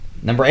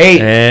Number 8.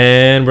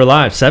 And we're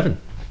live. 7.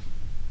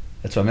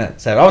 That's what I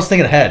meant. 7. I was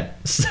thinking ahead.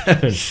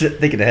 7.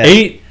 Thinking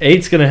ahead.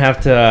 8's going to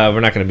have to...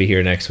 we're not going to be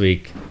here next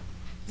week.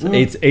 So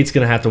 8's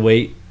going to have to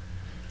wait.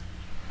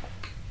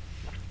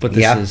 But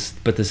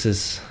this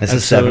is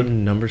episode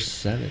number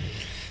 7.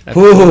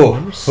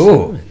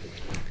 Ooh.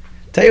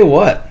 Tell you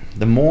what,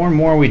 the more and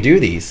more we do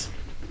these,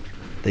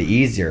 the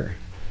easier.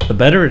 The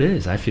better it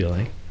is, I feel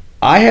like.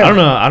 I don't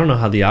know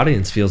how the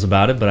audience feels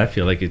about it, but I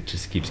feel like it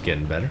just keeps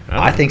getting better.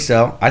 I think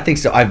so.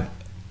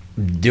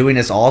 Doing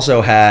this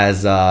also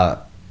has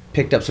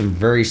picked up some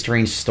very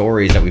strange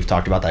stories that we've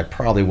talked about that I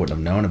probably wouldn't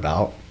have known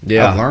about.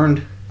 Yeah. I've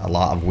learned a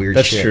lot of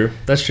weird shit.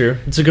 That's true.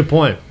 It's a good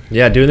point.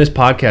 Yeah, doing this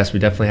podcast, we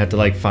definitely have to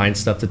like find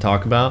stuff to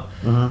talk about,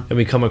 and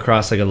we come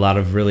across like a lot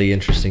of really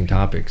interesting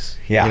topics.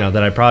 Yeah,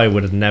 that I probably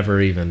would have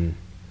never even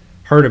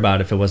heard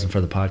about if it wasn't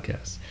for the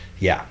podcast.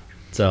 Yeah.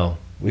 So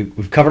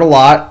we've covered a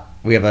lot.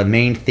 We have a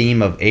main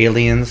theme of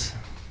aliens,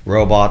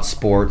 robots,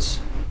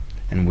 sports,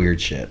 and weird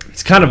shit.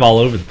 It's kind of all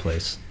over the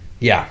place.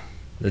 Yeah.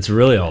 It's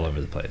really all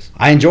over the place.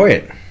 I enjoy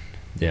it.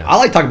 Yeah. I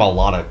like talking about a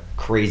lot of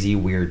crazy,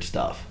 weird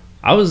stuff.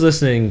 I was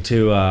listening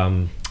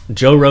to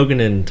Joe Rogan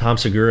and Tom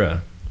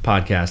Segura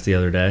podcast the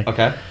other day.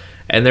 Okay.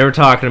 And they were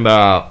talking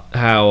about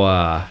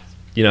how,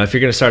 if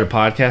you're going to start a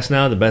podcast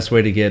now, the best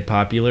way to get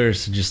popular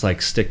is to just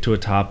like stick to a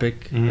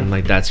topic and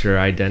like that's your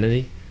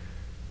identity.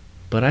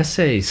 But I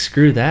say,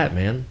 screw that,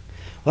 man.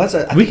 Well,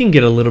 we can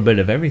get a little bit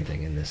of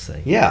everything in this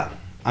thing. Yeah.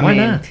 Why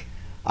not?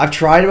 I've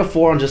tried it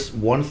before on just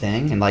one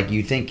thing, and like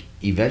you think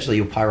eventually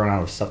you'll probably run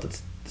out of stuff to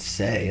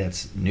say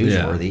that's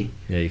newsworthy.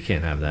 Yeah, you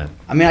can't have that.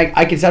 I mean,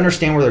 I can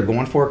understand where they're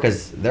going for,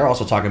 because they're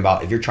also talking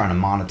about if you're trying to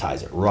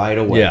monetize it right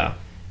away. Yeah.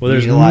 Well,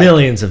 there's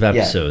millions of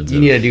episodes. Yeah,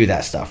 you need to do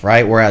that stuff,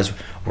 right? Whereas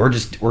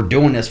we're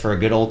doing this for a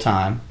good old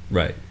time.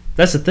 Right.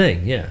 That's the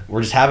thing, yeah.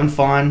 We're just having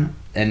fun,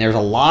 and there's a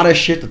lot of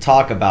shit to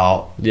talk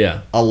about.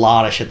 Yeah. A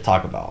lot of shit to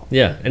talk about.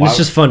 Yeah, and it's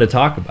just fun to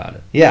talk about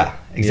it. Yeah,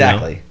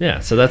 exactly. Yeah,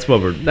 so that's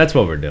what we're doing. That's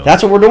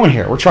what we're doing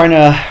here. We're trying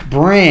to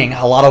bring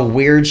a lot of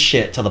weird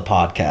shit to the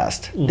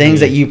podcast. Mm-hmm. Things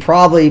that you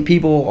probably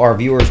our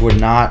viewers would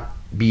not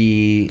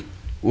know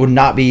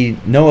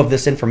of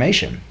this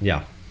information.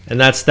 Yeah. And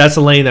that's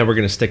a lane that we're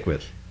going to stick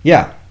with.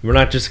 Yeah. We're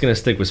not just going to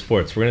stick with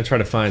sports. We're going to try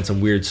to find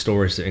some weird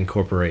stories to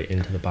incorporate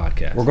into the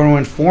podcast. We're going to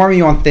inform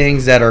you on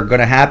things that are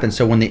going to happen.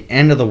 So when the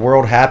end of the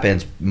world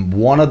happens,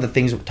 one of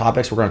the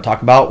topics we're going to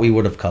talk about, we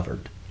would have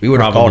covered. We would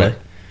have called it.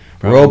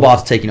 Probably.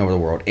 Robots taking over the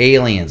world.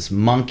 Aliens.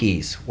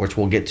 Monkeys, which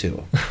we'll get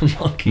to.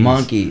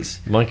 Monkeys.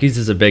 Monkeys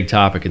is a big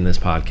topic in this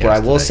podcast. But I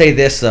will say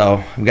this,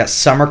 though. We've got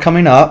summer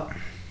coming up.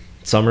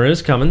 Summer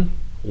is coming.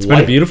 It's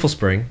been a beautiful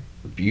spring.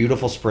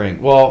 Beautiful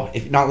spring. Well,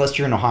 unless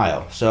you're in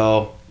Ohio.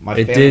 So...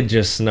 It did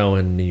just snow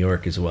in New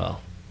York as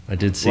well. I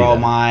did see that. Well,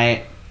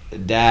 my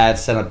dad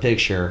sent a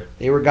picture.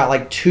 They got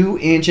like 2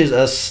 inches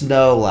of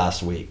snow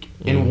last week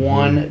in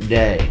one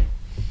day.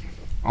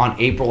 On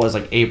April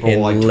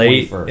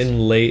 21st. In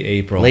late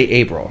April. Late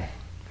April.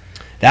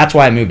 That's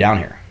why I moved down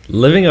here.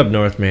 Living up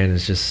north, man,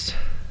 is just...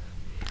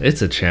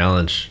 It's a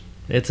challenge.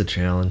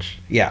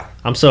 Yeah.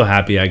 I'm so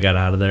happy I got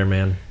out of there,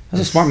 man. That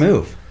was a smart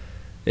move.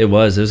 It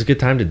was a good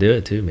time to do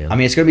it too, man. I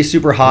mean, it's going to be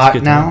super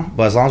hot now,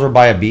 but as long as we're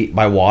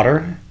by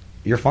water,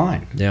 you're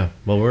fine. Yeah.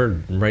 Well, we're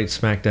right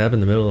smack dab in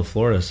the middle of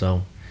Florida,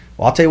 so.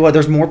 Well, I'll tell you what.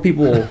 There's more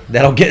people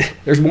that'll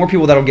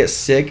get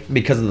sick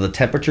because of the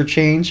temperature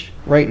change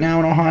right now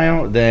in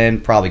Ohio than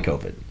probably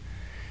COVID.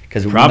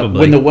 Because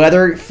when the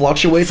weather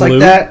fluctuates like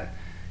that,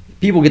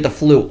 people get the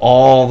flu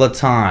all the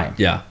time.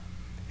 Yeah.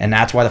 And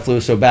that's why the flu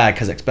is so bad.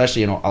 Because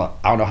especially I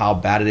don't know how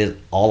bad it is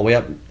all the way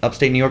up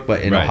upstate New York,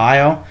 but in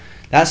Ohio.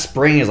 That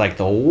spring is like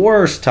the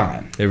worst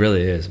time. It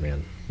really is,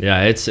 man.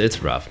 Yeah,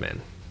 it's rough,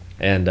 man.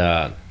 And,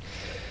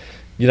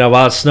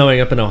 while it's snowing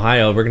up in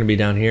Ohio, we're going to be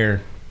down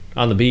here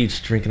on the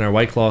beach drinking our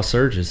White Claw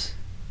Surges.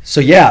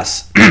 So,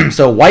 yes.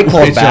 So, White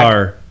Claw's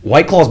back.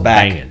 White Claw's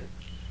back. Banging.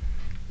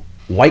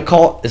 White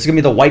Claw. This is going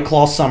to be the White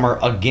Claw summer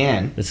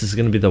again. This is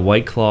going to be the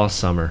White Claw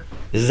summer.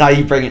 This is how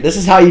you bring it. This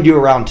is how you do a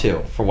round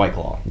 2 for White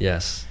Claw.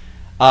 Yes.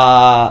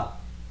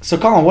 So,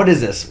 Colin, what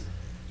is this?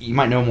 You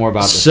might know more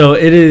about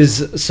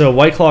this. So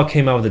White Claw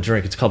came out with a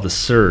drink. It's called the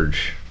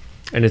Surge,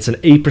 and it's an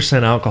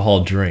 8%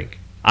 alcohol drink.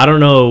 I don't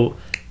know.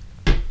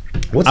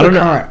 What's the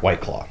current White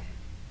Claw?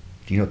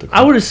 Do you know what the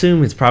current? I would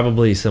assume it's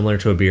probably similar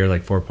to a beer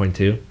like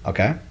 4.2.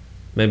 Okay.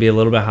 Maybe a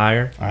little bit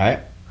higher. All right.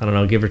 I don't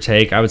know, give or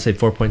take. I would say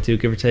 4.2,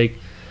 give or take.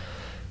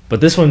 But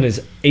this one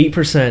is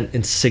 8%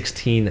 in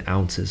 16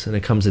 ounces, and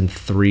it comes in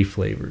 3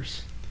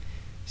 flavors.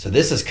 So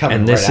this is coming.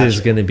 And this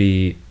is going to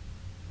be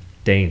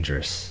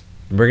dangerous.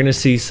 We're going to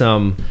see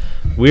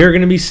we're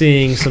going to be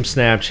seeing some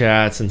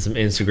Snapchats and some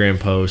Instagram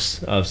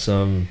posts of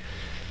some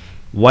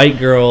white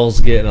girls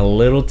getting a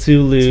little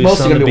too loose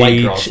on the beach.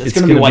 White girls. It's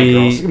going to be white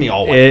girls. It's going to be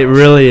all white girls. It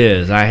really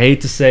is. I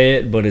hate to say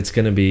it, but it's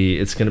going to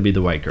be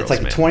the white girls.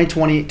 It's like the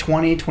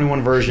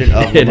 2021 version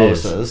of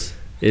mimosas.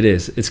 It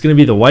is. It's going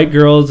to be the white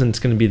girls, and it's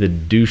going to be the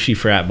douchey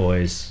frat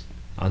boys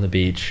on the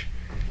beach.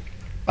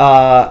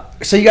 So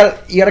you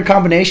got a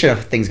combination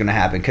of things going to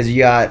happen, because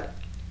you got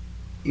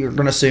you're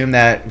going to assume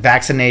that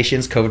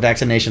COVID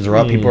vaccinations are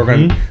up. People are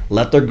going to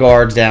let their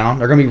guards down.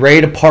 They're going to be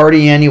ready to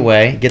party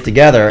anyway, get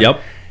together. Yep.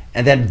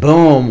 And then,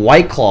 boom,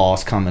 White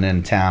Claw's coming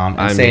in town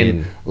and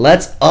saying,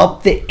 let's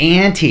up the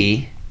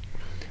ante.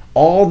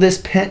 All this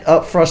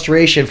pent-up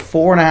frustration,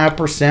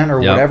 4.5% or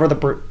whatever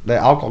the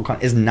alcohol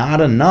content is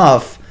not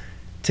enough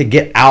to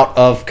get out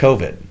of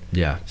COVID.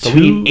 Yeah. So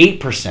we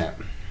need 8%.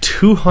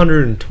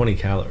 220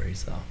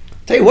 calories, though.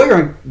 Tell you what, you're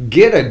going to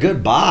get a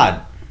good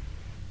bod.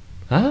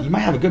 Huh? You might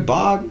have a good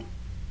bod.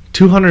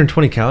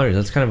 220 calories.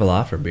 That's kind of a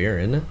lot for beer,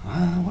 isn't it?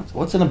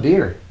 What's in a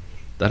beer?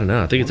 I don't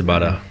know. I think it's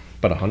about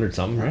 100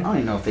 something, right? I don't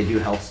even know if they do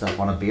health stuff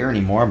on a beer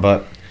anymore,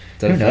 but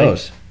who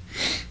knows?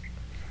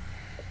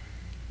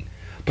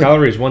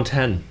 Calories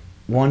 110.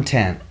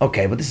 110.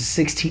 Okay, but this is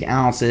 16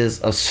 ounces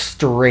of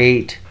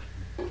straight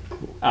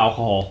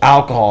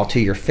alcohol to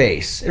your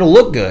face. It'll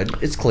look good.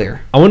 It's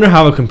clear. I wonder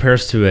how it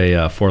compares to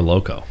a Four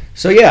Loko.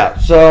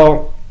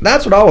 So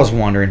that's what I was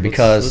wondering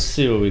because let's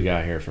see what we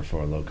got here for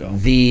Four Loko.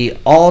 The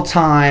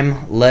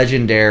all-time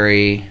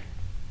legendary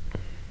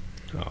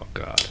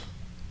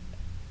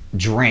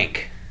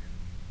drink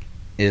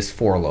is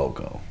Four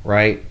Loko,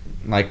 right?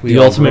 Like the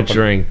ultimate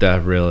drink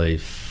that really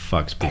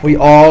fucks people. We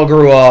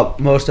all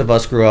most of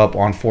us grew up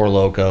on Four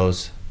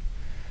Lokos.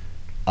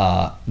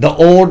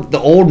 The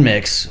old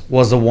mix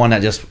was the one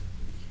that just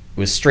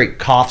was straight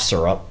cough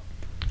syrup.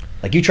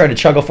 Like you tried to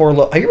chug a Four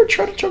Loko. Have you ever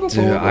tried to chug a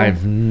Four Loko?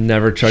 I've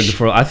never chugged a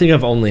Four Loko. I think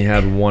I've only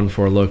had one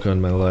Four Loko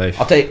in my life.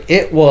 I'll tell you,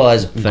 it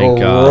was Thank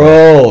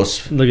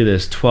gross. God. Look at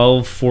this,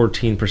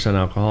 14%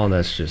 alcohol.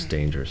 That's just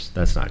dangerous.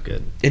 That's not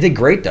good. It did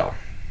great though.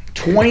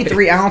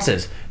 23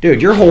 ounces.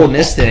 Dude, you're holding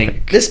this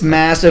thing, this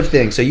massive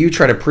thing. So you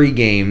try to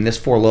pregame this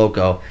Four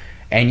Loko,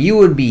 and you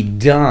would be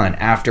done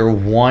after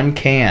one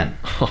can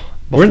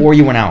before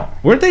you went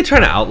out. Weren't they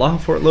trying to outlaw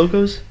Four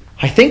Lokos?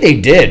 I think they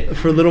did.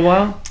 For a little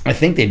while? I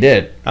think they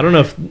did. I don't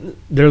know if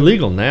they're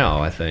legal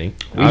now, I think.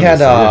 We had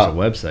there's a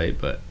website,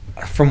 but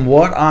from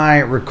what I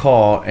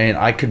recall, and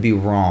I could be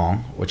wrong,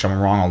 which I'm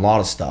wrong on a lot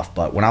of stuff,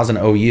 but when I was in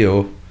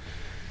OU,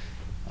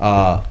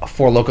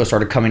 Four Loko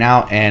started coming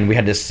out, and we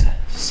had this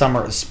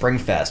spring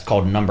fest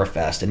called Number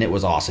Fest, and it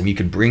was awesome. You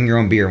could bring your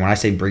own beer. When I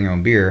say bring your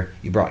own beer,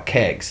 you brought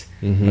kegs.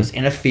 It was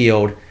in a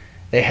field.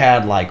 They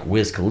had like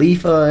Wiz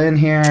Khalifa in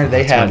here.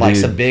 They had like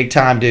some big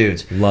time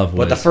dudes. Love Wiz.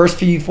 But the first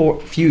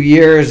few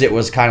years, it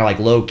was kind of like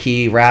low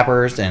key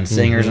rappers and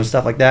singers and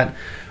stuff like that.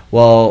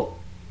 Well,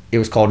 it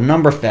was called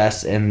Number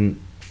Fest,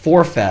 and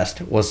Four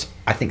Fest was,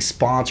 I think,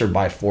 sponsored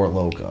by Four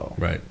Loko.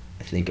 Right.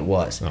 I think it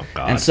was. Oh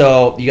God. And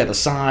so you got the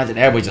signs, and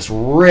everybody just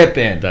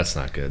ripping. That's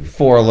not good.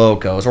 Four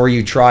Lokos, or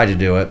you try to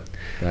do it.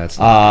 That's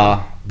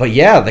not good. But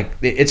yeah,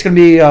 it's gonna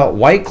be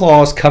White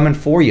Claws coming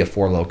for you,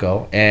 Four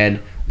Loko,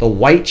 and the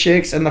white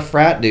chicks and the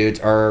frat dudes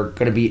are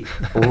gonna be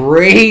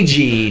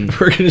raging.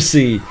 We're gonna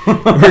see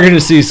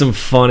some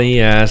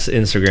funny ass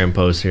Instagram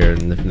posts here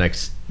in the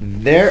next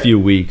few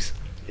weeks.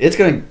 It's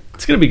gonna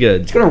be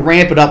good. It's gonna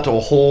ramp it up to a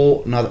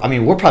whole another. I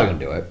mean, we're probably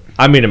gonna do it.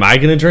 I mean, am I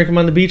gonna drink them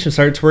on the beach and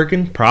start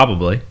twerking?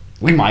 Probably.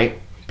 We might.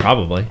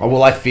 Probably. Or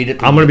will I feed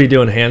it? I'm gonna be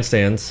doing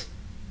handstands.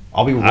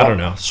 I don't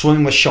know.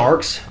 Swimming with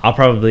sharks. I'll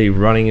probably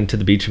running into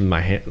the beach with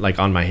my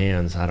on my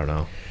hands. I don't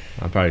know.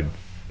 I'll probably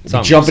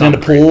jumping into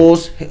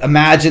pools.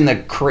 Imagine the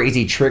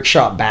crazy trick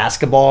shot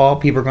basketball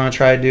people are going to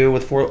try to do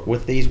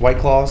with these White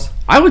Claws.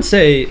 I would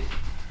say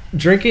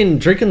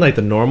drinking like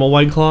the normal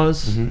White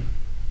Claws. Mm-hmm.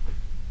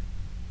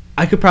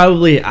 I could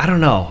probably, I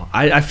don't know.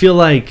 I feel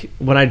like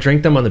when I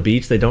drink them on the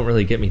beach, they don't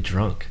really get me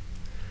drunk.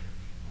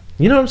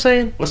 You know what I'm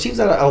saying? Well, it seems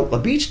that a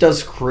beach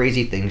does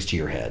crazy things to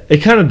your head. It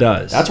kind of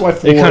does. That's why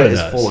Florida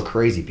is full of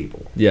crazy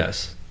people.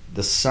 Yes.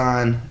 The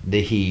sun,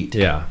 the heat.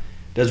 Yeah.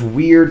 Does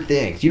weird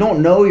things. You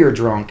don't know you're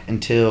drunk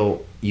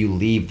until you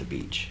leave the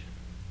beach.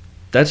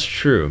 That's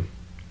true.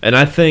 And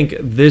I think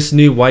this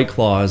new White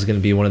Claw is going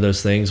to be one of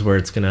those things where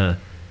it's going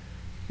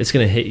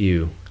to hit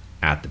you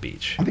at the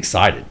beach. I'm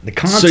excited.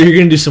 So you're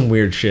going to do some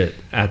weird shit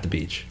at the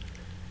beach.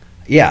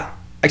 Yeah.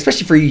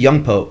 Especially for you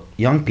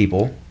young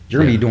people.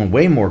 You're going to be doing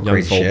way more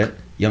crazy shit.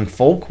 Young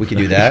folk, we could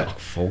do that. Young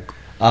folk.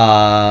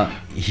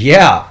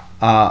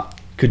 Yeah.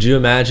 Could you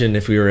imagine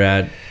if we were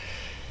at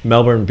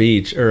Melbourne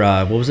Beach, or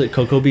what was it,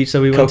 Cocoa Beach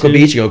that we went to? Cocoa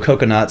Beach, you go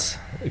coconuts.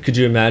 Could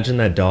you imagine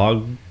that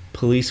dog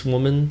police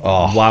woman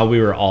while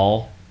we were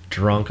all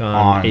drunk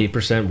on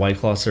 8% White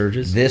Claw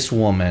surges? This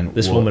woman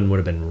would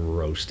have been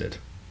roasted.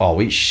 Oh,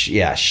 we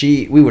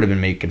would have been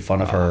making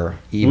fun of her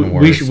even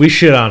worse. We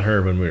shit on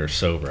her when we were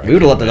sober. We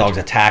would have let the dogs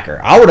attack her.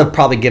 I would have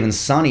probably given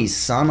Sunny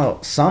some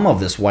of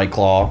this White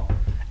Claw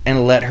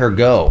and let her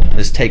go.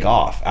 Just take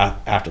off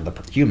after the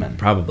human.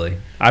 Probably.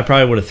 I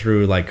probably would have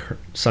threw like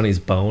Sunny's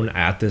bone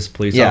at this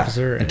police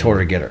officer and told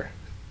her to get her.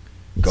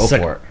 Go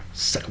for it.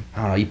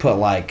 I don't know. You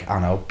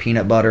put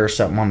peanut butter or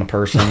something on the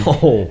person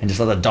and just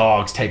let the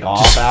dogs take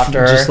off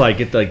after. Just like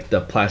get like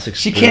the plastic.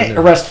 She can't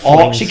arrest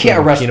all. She can't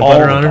arrest all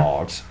the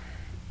dogs.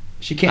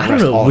 She can't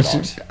arrest all the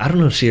dogs. I don't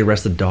know if she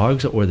arrests the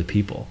dogs or the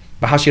people.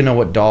 But how she gonna know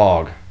what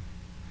dog?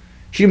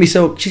 She's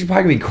probably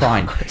gonna be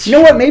crying. You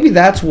know what? Maybe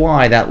that's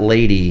why that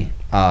lady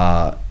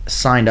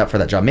signed up for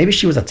that job. Maybe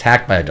she was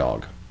attacked by a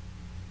dog.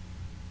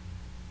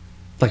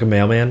 Like a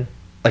mailman?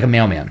 Like a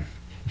mailman.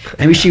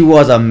 Maybe she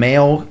was a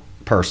male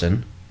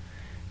person,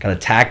 got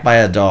attacked by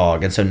a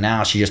dog, and so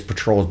now she just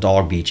patrols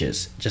dog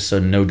beaches just so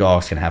no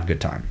dogs can have a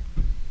good time.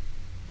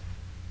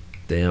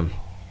 Damn.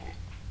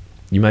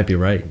 You might be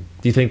right.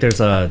 Do you think there's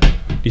a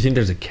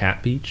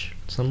cat beach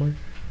somewhere?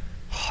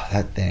 Oh,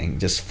 that thing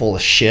just full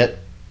of shit.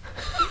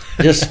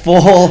 Just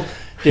full.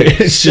 Dude,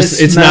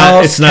 it's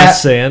not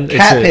sand.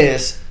 Cat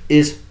piss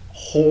is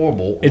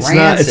horrible.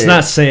 It's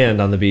not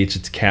sand on the beach.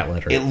 It's cat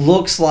litter. It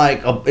looks like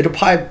it'll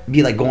probably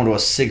be like going to a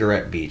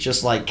cigarette beach,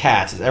 just like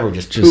cats. It's everywhere,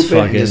 just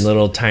fucking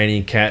little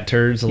tiny cat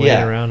turds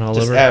laying around all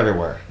over.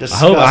 Everywhere.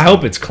 I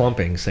hope it's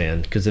clumping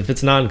sand, because if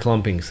it's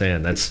non-clumping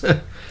sand, that's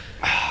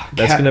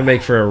gonna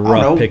make for a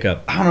rough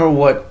pickup. I don't know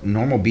what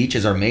normal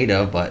beaches are made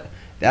of, but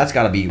that's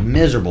got to be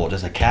miserable.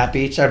 Just a cat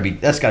beach.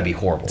 That's got to be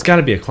horrible. It's got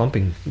to be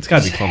clumping.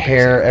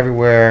 Hair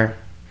everywhere.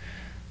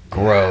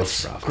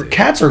 Gross.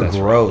 Cats are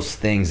gross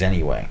things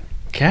anyway.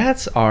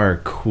 Cats are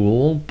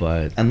cool,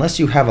 but unless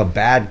you have a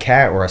bad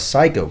cat or a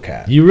psycho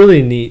cat, you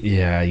really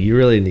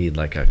need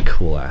like a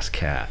cool ass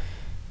cat.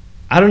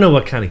 I don't know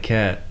what kind of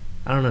cat.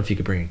 I don't know if you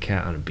could bring a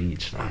cat on a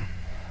beach though.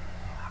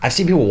 I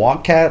see people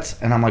walk cats,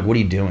 and I'm like, "What are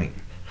you doing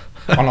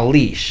on a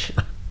leash?"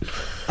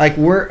 Like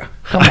come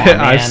on, man.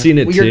 I've seen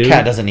it too. Your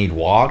cat doesn't need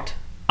walked.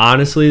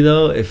 Honestly,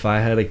 though, if I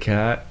had a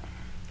cat,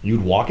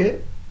 you'd walk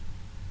it.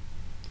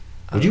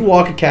 Would you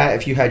walk a cat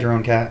if you had your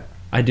own cat?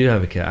 I do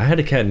have a cat. I had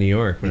a cat in New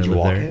York when I lived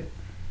there. Did you walk it?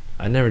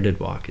 I never did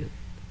walk it.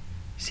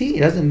 See, it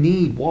doesn't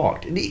need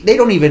walked. They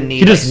don't even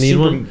need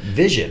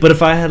supervision. But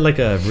if I had like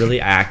a really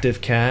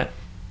active cat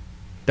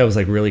that was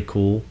like really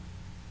cool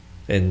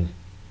and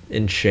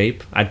in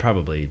shape, I'd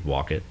probably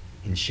walk it.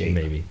 In shape,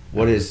 maybe.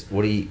 What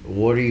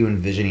are you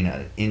envisioning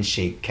an in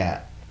shape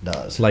cat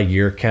does? Like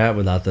your cat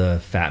without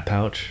the fat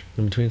pouch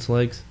in between its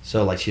legs.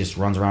 So like she just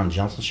runs around and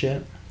jumps and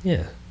shit.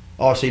 Yeah.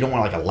 Oh, so you don't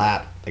want like a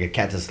lap, like a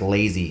cat that's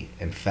lazy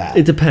and fat.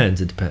 It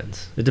depends. It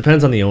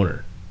depends on the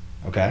owner.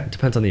 Okay. It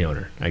depends on the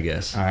owner, I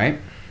guess. All right.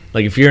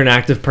 Like if you're an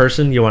active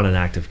person, you want an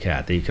active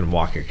cat that you can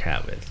walk your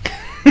cat with.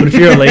 But if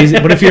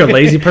you're a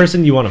lazy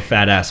person, you want a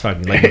fat ass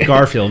fucking like a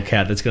Garfield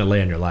cat that's gonna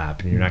lay on your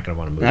lap and you're not gonna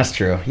want to move. That's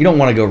true. You don't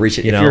want to go reach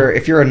it.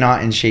 If you're a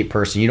not in shape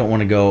person, you don't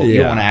want to go. You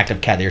don't want an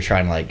active cat that you're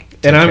trying to like.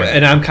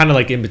 I'm kind of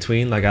like in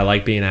between. Like I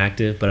like being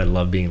active, but I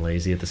love being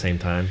lazy at the same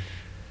time.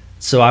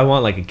 So I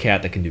want like a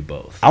cat that can do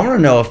both. I want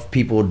to know if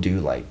people do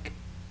like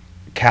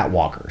cat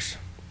walkers,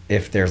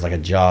 if there's like a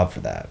job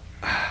for that.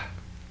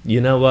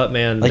 You know what,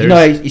 man? Like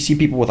you see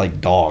people with like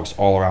dogs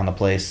all around the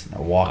place.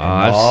 They're walking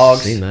I've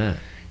dogs. seen that.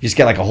 You just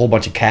get like a whole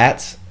bunch of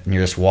cats, and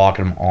you're just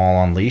walking them all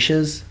on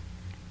leashes.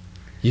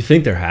 You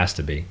think there has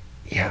to be?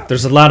 Yeah.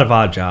 There's a lot of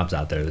odd jobs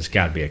out there. There's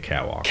got to be a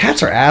cat walker.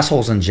 Cats are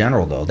assholes in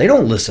general, though. They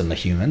don't listen to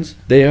humans.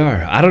 They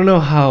are. I don't know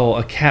how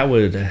a cat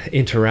would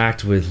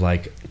interact with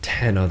like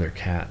 10 other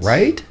cats.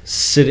 Right?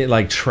 Sitting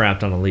like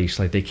trapped on a leash,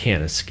 like they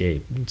can't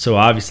escape. So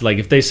obviously, like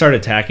if they start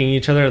attacking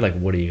each other, like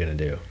what are you gonna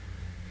do?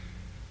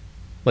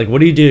 Like,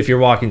 what do you do if you're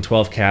walking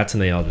 12 cats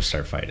and they all just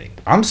start fighting?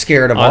 I'm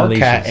scared of our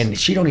cat, and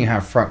she don't even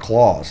have front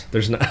claws.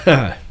 There's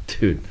not,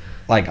 dude.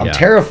 Like, I'm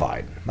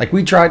terrified. Like,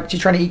 she's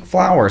trying to eat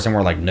flowers, and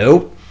we're like,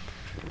 nope.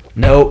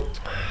 And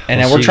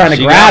then we're trying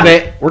to grab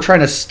it. We're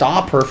trying to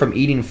stop her from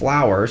eating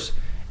flowers,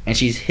 and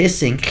she's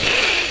hissing.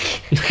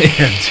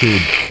 Yeah,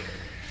 dude.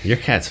 Your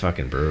cat's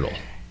fucking brutal.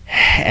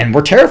 And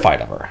we're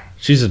terrified of her.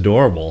 She's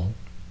adorable.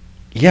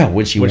 Yeah,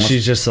 when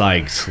she's just,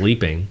 like,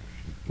 sleeping.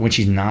 When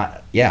she's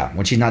not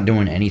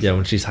doing anything. Yeah,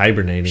 when she's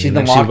hibernating. She's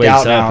been locked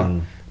out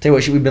now. Tell you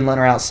what, we've been letting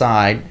her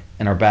outside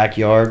in our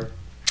backyard.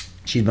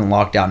 She's been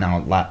locked out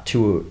now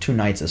two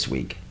nights this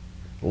week.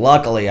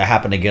 Luckily, I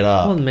happened to get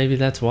up. Well, maybe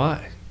that's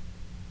why.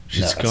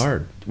 She's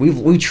scarred.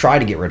 We tried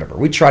to get rid of her.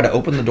 We tried to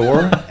open the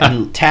door,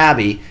 and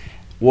Tabby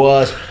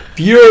was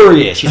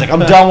furious. She's like, I'm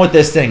done with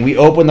this thing. We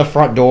opened the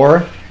front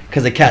door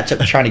because the cat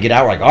kept trying to get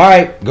out. We're like, all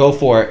right, go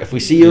for it. If we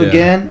see you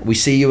again, we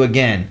see you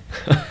again.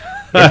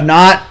 If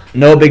not,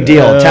 no big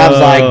deal. Tab's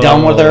like,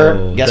 done with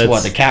her. Guess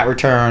what? The cat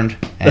returned,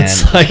 and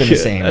it's been the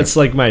same. That's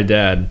like my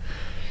dad.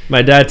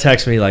 My dad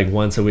texts me like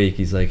once a week.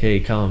 He's like, hey,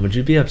 Colin, would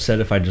you be upset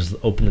if I just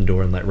open the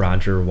door and let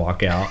Roger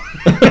walk out?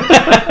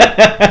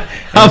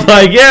 I'm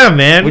like, yeah,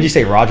 man. Would you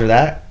say Roger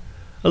that?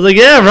 I was like,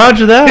 yeah,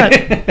 Roger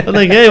that. I'm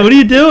like, hey, what are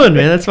you doing,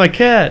 man? That's my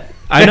cat.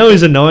 I know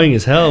he's annoying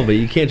as hell, but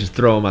you can't just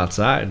throw him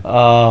outside.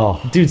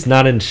 Oh. Dude's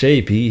not in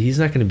shape. He's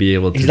not going to be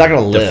able to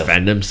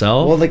defend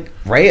himself. Well, like,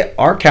 Rhea,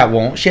 our cat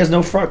won't. She has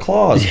no front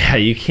claws. Yeah,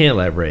 you can't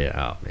let Rhea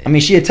out, man. I mean,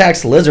 she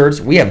attacks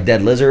lizards. We have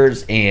dead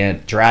lizards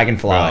and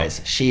dragonflies.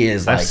 Bro, she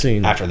is, like,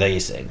 after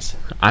these things.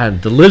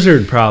 The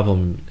lizard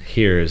problem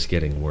here is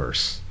getting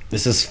worse.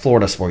 This is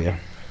Florida's for you.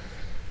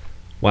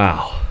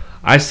 Wow.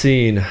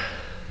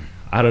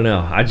 I don't know.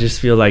 I just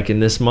feel like in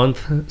this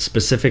month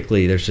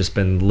specifically, there's just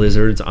been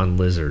lizards on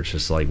lizards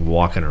just like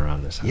walking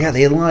around this house. Yeah,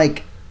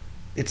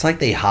 it's like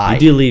they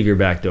hide. You do leave your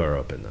back door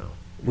open though.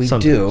 We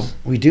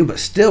do, but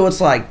still,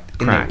 it's like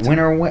in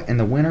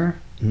the winter,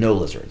 no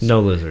lizards. No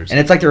lizards. And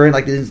it's like they're in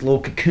like these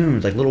little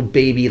cocoons, like little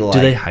baby. Do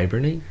they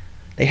hibernate?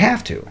 They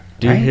have to.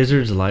 Do right?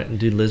 lizards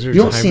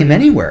You don't see them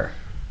anywhere.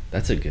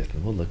 That's a good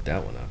one. We'll look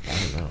that one up. I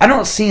don't know. I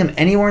don't see them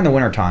anywhere in the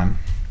wintertime.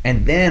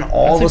 And then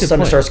all of a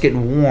sudden it starts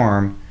getting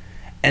warm,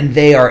 and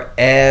they are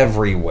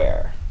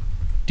everywhere.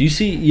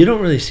 You don't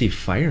really see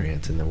fire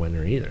ants in the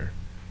winter either.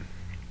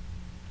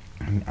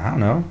 I don't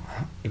know.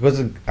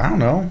 I don't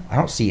know. I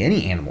don't see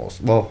any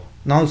animals. Well,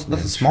 no, it's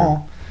nothing small.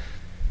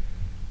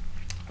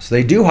 True. So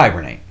they do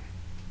hibernate.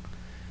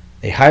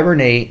 They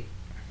hibernate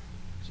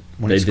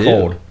when it's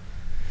cold.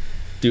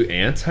 Do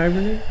ants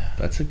hibernate?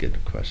 That's a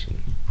good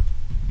question.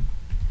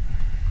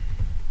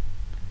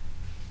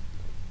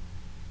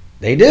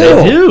 They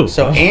do.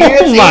 So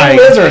ants and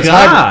lizards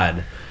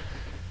hibernate.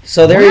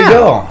 So there you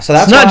go. So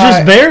that's not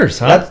just bears,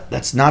 huh?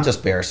 That's not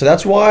just bears. So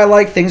that's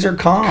why things are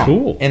calm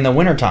in the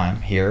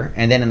wintertime here.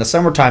 And then in the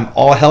summertime,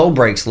 all hell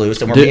breaks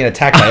loose and we're being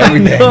attacked by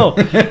everything.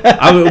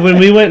 When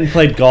we went and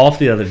played golf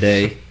the other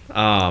day,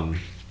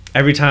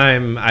 every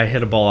time I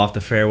hit a ball off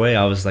the fairway,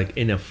 I was like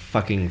in a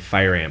fucking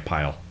fire ant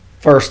pile.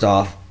 First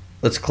off,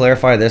 let's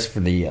clarify this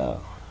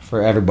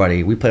for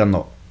everybody. We played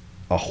on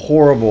a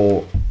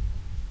horrible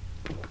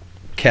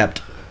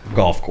kept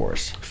golf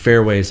course.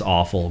 Fairway's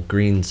awful.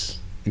 Greens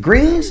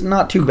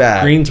not too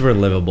bad. Greens were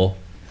livable,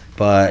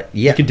 but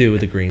yeah, you could do with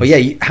the greens. But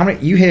yeah, how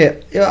many you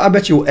hit? I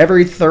bet you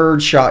every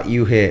third shot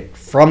you hit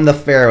from the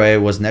fairway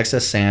was next to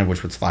sand,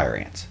 which was fire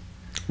ants.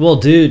 Well,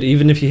 dude,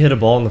 even if you hit a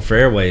ball in the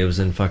fairway, it was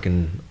in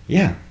fucking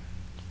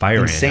fire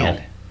ant sand.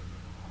 Hell.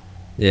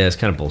 Yeah, it's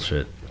kind of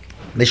bullshit.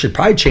 They should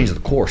probably change the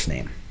course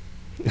name.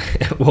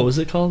 What was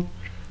it called?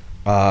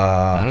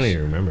 I don't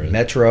even remember.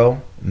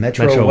 Metro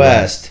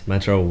West.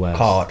 Metro West.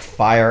 Call it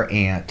Fire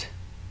Ant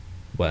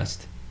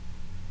West.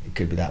 It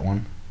could be that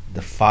one.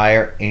 The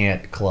Fire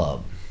Ant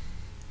Club.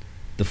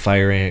 The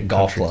Fire Ant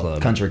Golf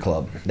Club. Country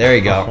Club. There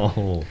you go.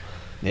 Oh.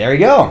 There you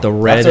go. The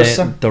red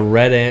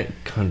ant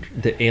country.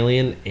 The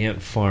Alien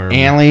Ant Farm.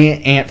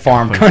 Alien Ant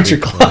Farm Country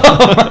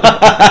Club.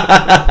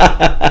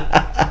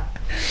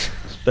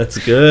 That's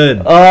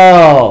good.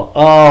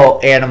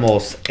 Oh,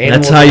 animals.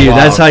 That's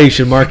how you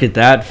should market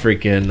that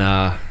freaking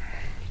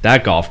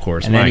that golf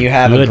course. And then you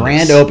have a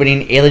grand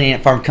opening. Alien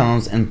Ant Farm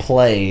comes and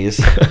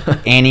plays.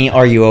 Annie,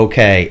 are you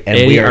okay? And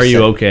Annie, are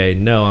you okay?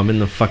 No, I'm in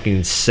the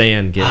fucking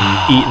sand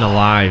getting eaten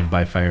alive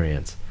by fire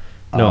ants.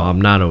 No,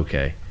 I'm not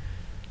okay.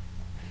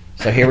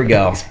 So here we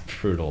go. It's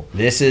brutal.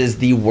 This is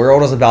the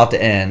world is about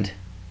to end.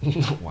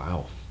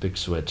 Wow, big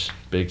switch.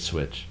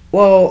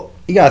 Well,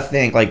 you gotta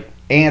think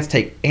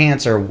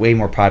ants are way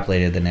more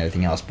populated than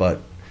everything else.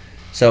 But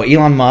so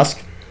Elon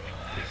Musk,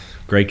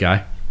 great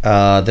guy.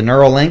 The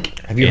Neuralink.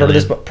 Have you heard of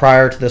this? But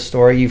prior to this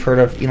story, you've heard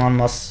of Elon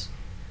Musk's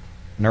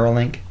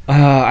Neuralink?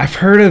 I've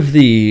heard of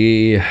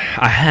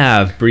I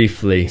have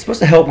briefly. It's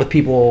supposed to help with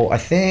people. I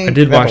think I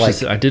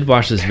did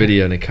watch this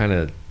video, and it kind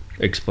of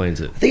explains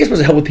it. I think it's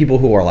supposed to help with people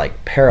who are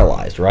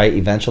paralyzed, right?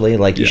 Eventually,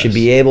 you should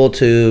be able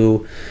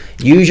to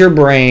use your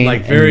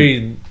brain,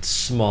 very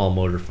small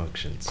motor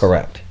functions.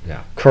 Correct.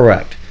 Yeah.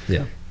 Correct.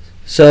 Yeah.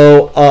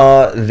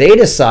 So they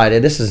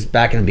decided, this is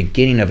back in the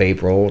beginning of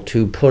April,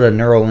 to put a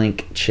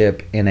Neuralink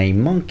chip in a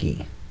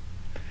monkey.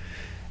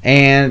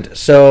 And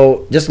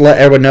so just to let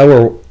everyone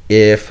know,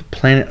 if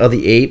Planet of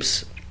the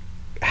Apes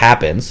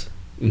happens,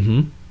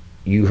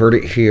 you heard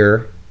it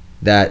here,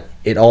 that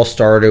it all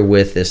started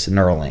with this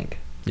Neuralink.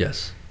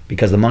 Yes.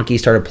 Because the monkey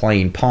started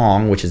playing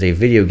Pong, which is a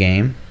video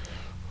game,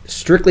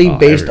 strictly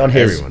based on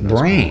his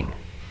brain.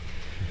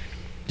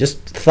 Just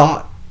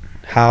thought.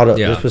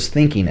 Just was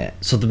thinking it.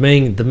 So the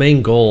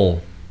main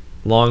goal,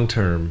 long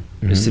term,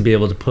 is to be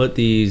able to put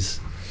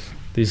these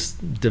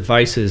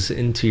devices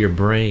into your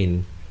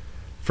brain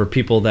for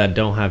people that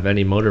don't have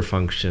any motor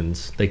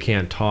functions. They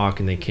can't talk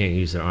and they can't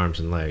use their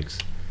arms and legs,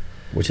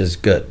 which is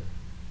good.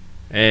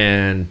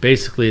 And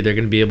basically, they're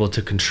going to be able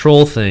to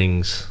control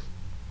things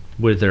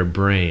with their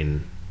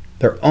brain,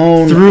 their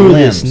own through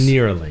limbs. This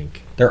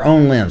Neuralink. Their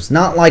own limbs,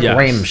 not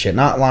random shit,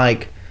 not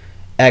like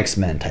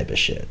X-Men type of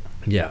shit.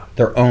 Yeah.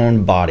 Their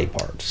own body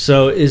parts.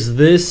 So is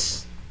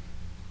this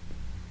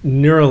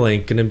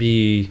Neuralink going to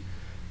be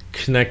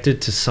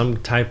connected to some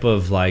type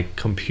of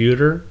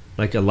computer,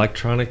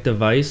 electronic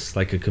device,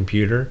 like a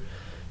computer,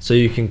 so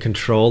you can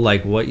control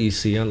what you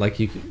see on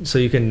so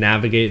you can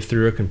navigate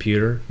through a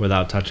computer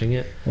without touching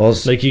it? Well,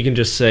 you can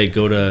just say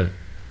go to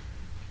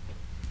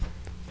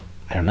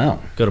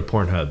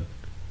Pornhub,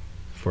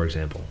 for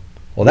example.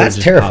 Well, that's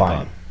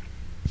terrifying.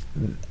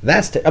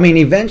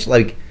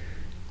 Eventually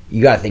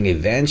you got to think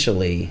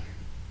eventually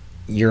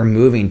you're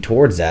moving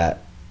towards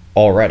that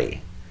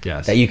already.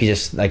 Yes. That you could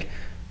just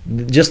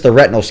the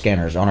retinal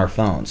scanners on our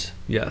phones.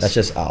 Yes. That's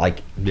just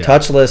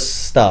touchless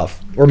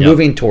stuff. We're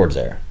moving towards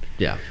there.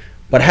 Yeah.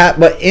 But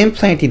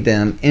implanting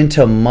them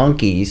into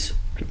monkeys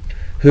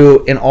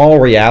who in all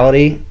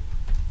reality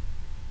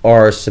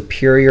are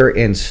superior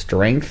in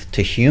strength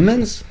to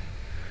humans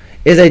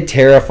is a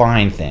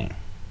terrifying thing.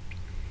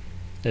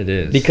 It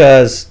is.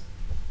 Because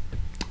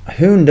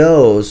who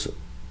knows?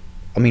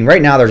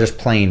 Right now they're just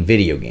playing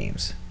video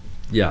games.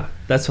 Yeah,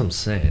 that's what I'm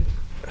saying.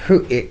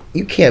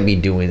 You can't be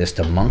doing this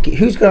to monkey.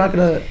 Who's not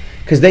gonna?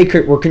 Because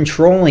were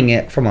controlling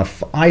it from an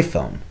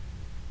iPhone.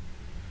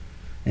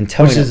 And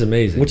which is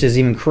amazing. Which is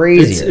even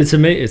crazier.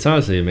 It's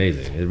honestly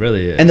amazing. It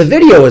really is. And the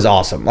video is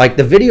awesome. Like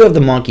the video of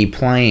the monkey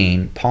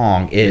playing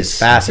Pong is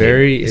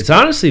fascinating. It's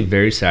honestly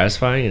very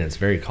satisfying and it's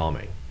very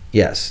calming.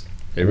 Yes.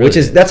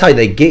 Really that's how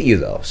they get you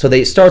though. So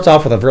it starts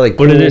off with a really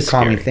cool,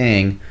 calming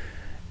thing.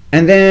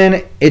 And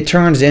then it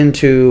turns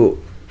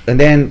into, and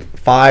then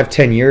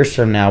 5-10 years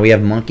from now, we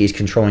have monkeys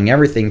controlling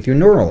everything through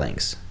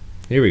Neuralinks.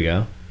 Here we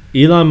go.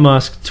 Elon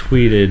Musk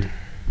tweeted,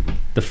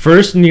 "The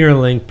first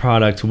Neuralink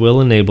product will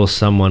enable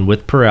someone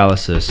with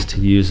paralysis to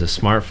use a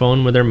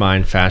smartphone with their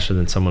mind faster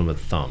than someone with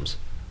thumbs.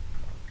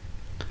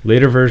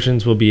 Later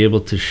versions will be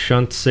able to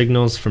shunt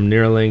signals from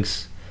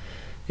Neuralinks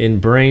in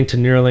brain to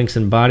Neuralinks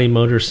in body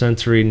motor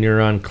sensory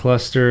neuron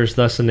clusters,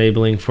 thus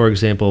enabling, for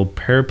example,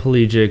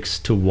 paraplegics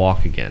to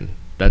walk again."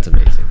 That's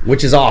amazing.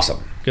 Which is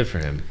awesome. Good for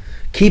him.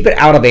 Keep it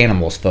out of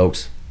animals,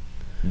 folks.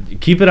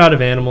 Keep it out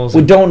of animals.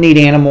 We don't need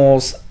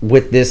animals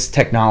with this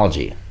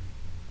technology.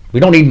 We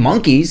don't need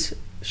monkeys.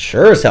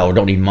 Sure as hell we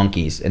don't need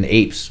monkeys and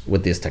apes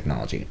with this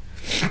technology.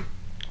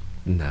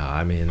 No,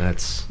 I mean,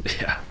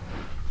 yeah.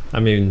 I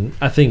mean,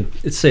 I think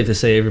it's safe to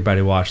say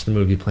everybody watched the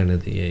movie Planet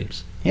of the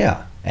Apes.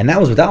 Yeah, and that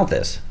was without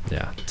this.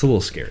 Yeah, it's a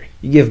little scary.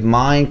 You give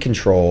mind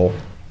control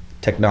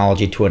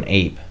technology to an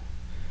ape.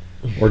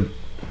 Or,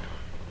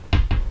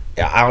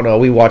 I don't know,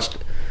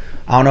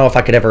 I don't know if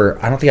I could ever,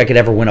 I don't think I could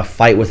ever win a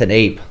fight with an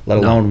ape, let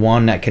alone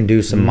one that can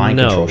do some mind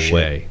control shit. No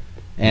way.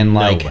 And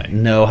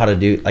know how to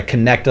do,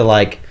 connect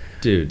to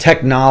dude,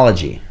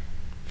 technology.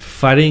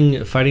 Fighting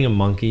a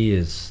monkey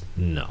is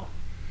no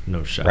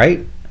shot.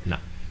 Right? No.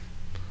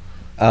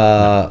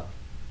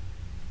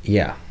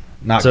 Yeah.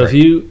 Not so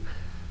great.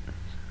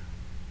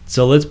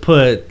 So let's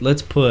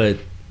put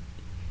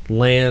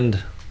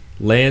land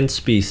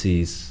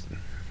species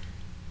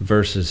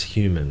versus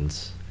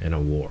humans in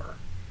a war.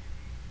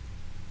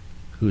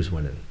 Who's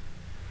winning?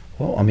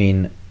 Well, I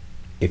mean,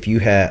 if you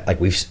had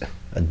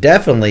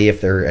definitely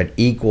if they're at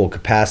equal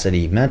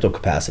capacity, mental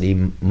capacity,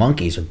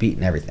 monkeys are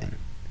beating everything.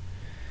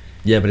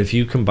 Yeah, but if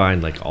you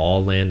combine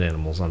all land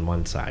animals on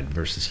one side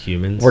versus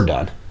humans, we're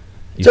done.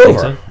 It's over.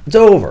 So? It's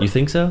over. You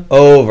think so?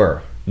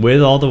 Over.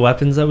 With all the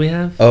weapons that we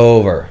have?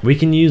 Over. We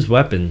can use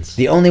weapons.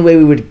 The only way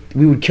we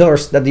would kill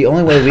the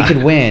only way we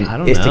could win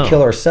is to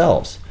kill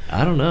ourselves.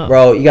 I don't know.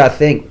 Bro, you gotta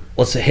think.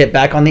 Let's hit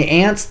back on the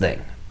ants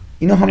thing.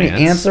 You know how many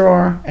ants there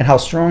are and how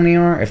strong they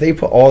are? If they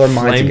put all their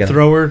minds together.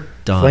 Flamethrower,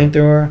 done.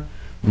 Flamethrower.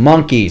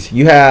 Monkeys.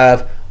 You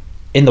have,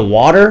 in the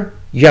water,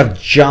 you have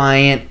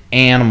giant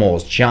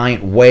animals,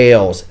 giant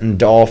whales and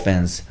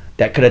dolphins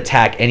that could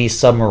attack any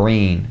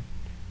submarine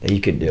that you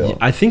could do.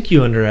 I think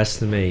you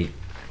underestimate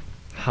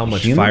how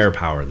much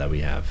firepower that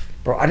we have.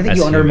 Bro, I think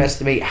you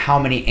underestimate how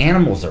many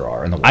animals there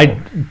are in the world.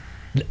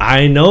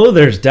 I know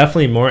there's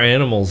definitely more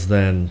animals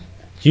than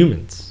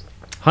humans.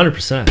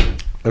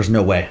 100%. There's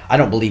no way. I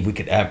don't believe we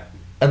could ever.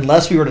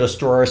 Unless we were to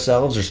destroy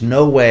ourselves, there's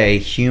no way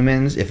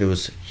humans, if it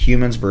was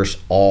humans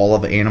versus all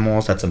of the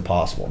animals, that's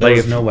impossible.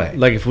 There's no way.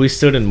 If we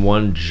stood in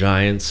one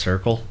giant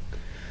circle.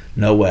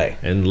 No way.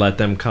 And let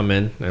them come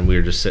in and we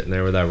were just sitting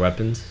there with our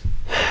weapons.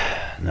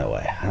 No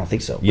way. I don't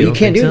think so. You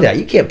can't do that.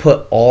 You can't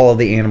put all of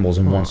the animals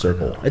in one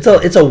circle. No.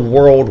 It's a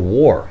world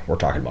war we're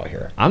talking about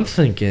here. I'm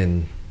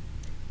thinking...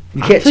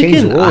 You can't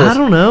change the rules. I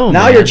don't know.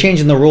 Now you're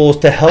changing the rules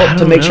to help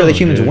to make sure that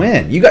humans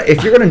win.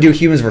 If you're going to do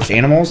humans versus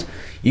animals,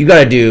 you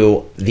got to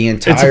do the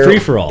entire. It's a free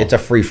for all. It's a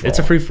free for all. It's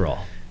a free for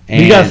all.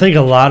 You got to think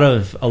a lot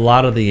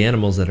of the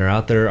animals that are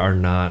out there are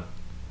not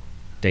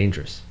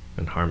dangerous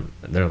and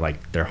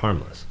they're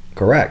harmless.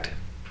 Correct.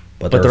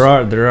 But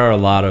there are a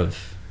lot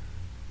of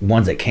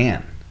ones that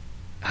can.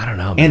 I don't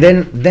know. Man.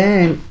 And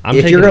then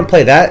if you're going to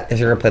play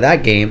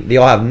that game, they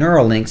all have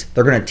Neuralinks.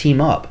 They're going to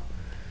team up.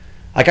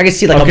 I can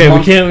see I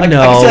can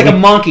see a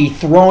monkey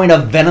throwing a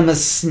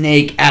venomous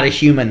snake at a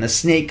human. The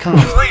snake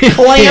comes,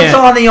 clamps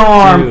on the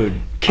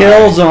arm,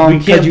 kills him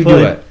because you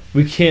do it.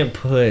 We can't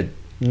put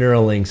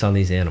Neuralinks on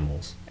these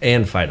animals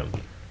and fight them.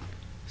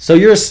 So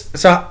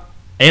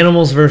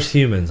animals versus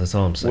humans. That's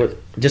all I'm saying.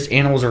 Just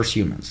animals versus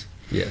humans.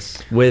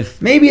 Yes.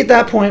 Maybe at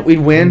that point we'd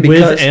win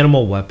with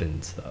animal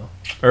weapons though,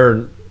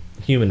 or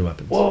human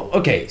weapons. Well,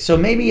 okay, so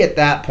maybe at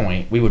that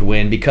point we would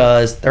win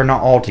because they're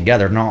not all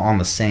together, not on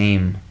the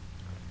same.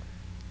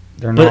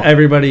 But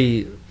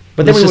everybody.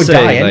 But then we would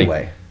die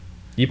anyway.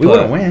 We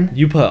wouldn't win.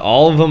 You put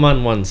all of them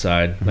on one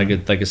side, like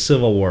a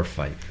Civil War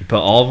fight. You put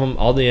all of them,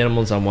 all the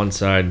animals on one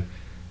side,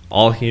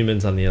 all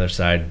humans on the other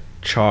side.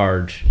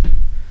 Charge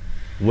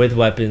with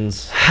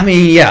weapons. I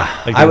mean,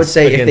 yeah, I would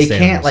say if they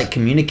can't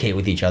communicate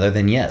with each other,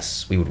 then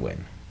yes, we would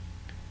win.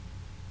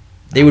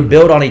 They would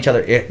build on each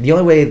other. The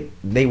only way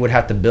they would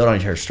have to build on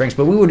each other's strengths,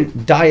 but we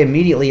would die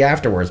immediately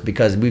afterwards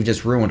because we've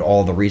just ruined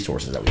all the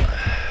resources that we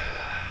have.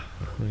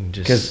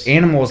 Because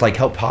animals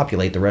help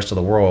populate the rest of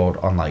the world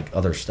on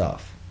other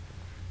stuff.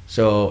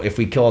 So if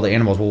we kill all the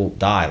animals, we'll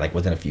die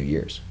within a few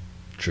years.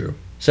 True.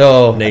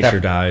 So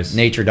nature dies.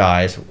 Nature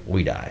dies.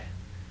 We die.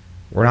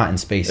 We're not in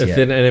space yet.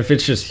 And if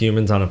it's just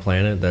humans on a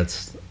planet,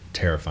 that's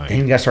terrifying.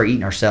 Then we gotta start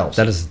eating ourselves.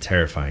 That is a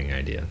terrifying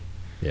idea.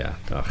 Yeah.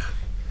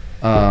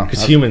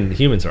 Because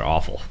humans are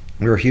awful.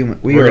 We're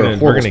human. We're a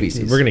horrible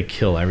species. We're gonna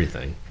kill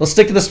everything. Let's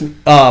stick to this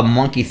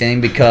monkey thing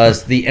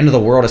because the end of the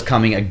world is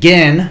coming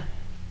again.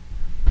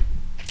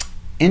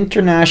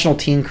 International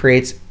team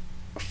creates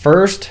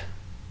first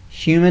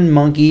human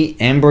monkey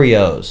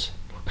embryos.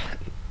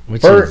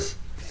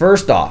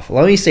 First off,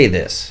 let me say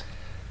this.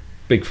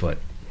 Bigfoot.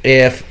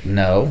 If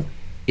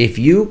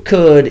you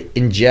could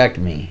inject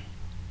me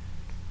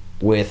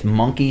with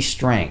monkey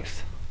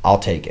strength, I'll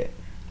take it.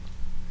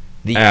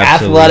 The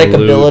athletic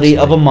ability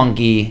of a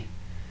monkey.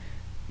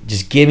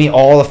 Just give me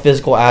all the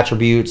physical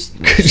attributes,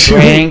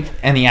 strength,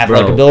 and the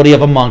athletic ability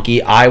of a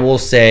monkey. I will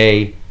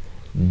say,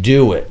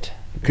 do it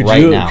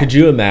now. Could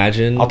you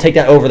imagine? I'll take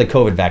that over the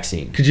COVID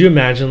vaccine. Could you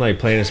imagine like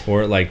playing a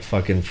sport like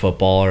fucking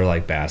football or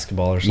like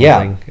basketball or something?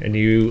 Yeah. And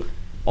you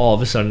all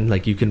of a sudden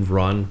like you can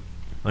run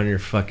on your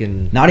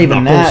fucking not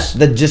even knuckles.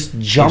 that. The just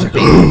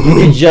jumping. You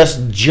can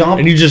just jump.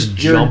 And you just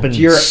jump and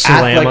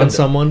slam on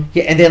someone.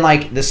 Yeah, and then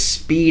like the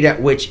speed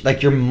at which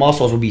like your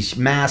muscles would be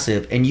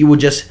massive, and you would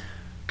just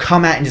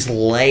come at and just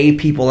lay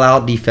people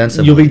out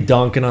defensively. You'll be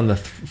dunking on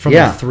from the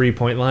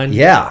 3-point line.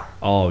 Yeah.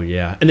 Oh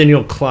yeah. And then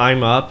you'll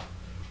climb up.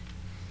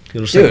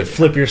 You'll just like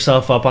flip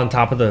yourself up on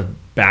top of the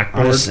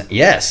backboard.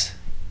 Yes.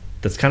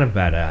 That's kind of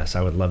badass.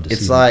 I would love to see.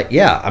 It's like,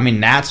 yeah. I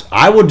mean,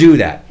 I will do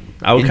that.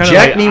 I would kind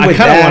of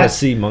want to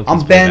see monkeys.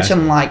 I'm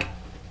benching like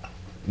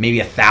maybe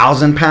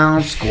 1,000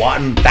 pounds,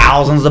 squatting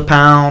thousands of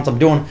pounds.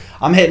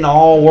 I'm hitting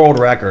all world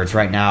records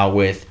right now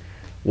with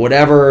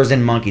whatever's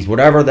in monkeys,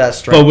 whatever that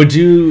strength. But would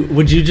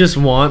you just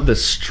want the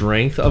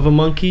strength of a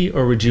monkey,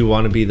 or would you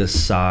want to be the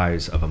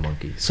size of a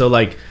monkey? So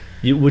like,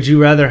 would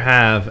you rather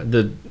have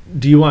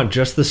do you want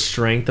just the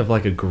strength of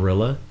like a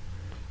gorilla,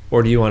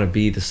 or do you want to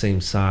be the same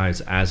size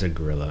as a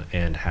gorilla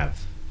and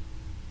have?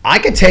 I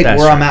could take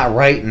where I'm at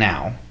right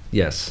now.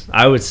 Yes,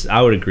 I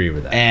would agree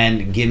with that.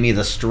 And give me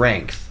the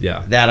strength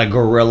that a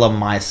gorilla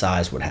my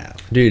size would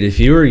have. Dude, if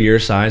you were your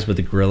size with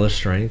the gorilla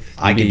strength,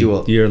 I could do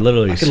it. You're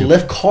literally. I could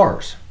lift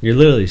cars. You're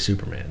literally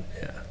Superman.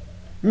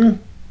 Yeah.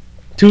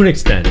 To an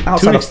extent.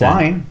 Outside of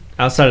flying.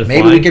 Outside of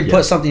maybe flying, we could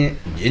put something,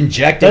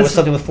 inject it with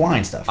something with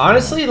flying stuff.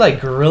 Honestly,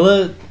 like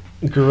gorilla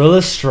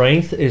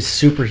strength is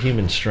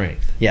superhuman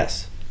strength.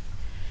 Yes.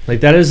 Like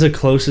that is the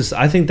closest.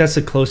 I think that's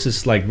the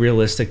closest like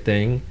realistic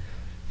thing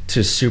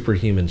to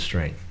superhuman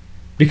strength.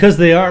 Because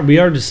we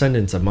are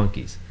descendants of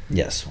monkeys.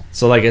 Yes.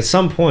 So like at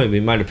some point we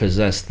might have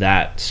possessed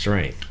that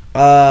strength.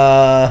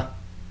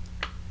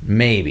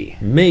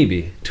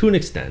 Maybe to an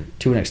extent.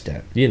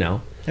 You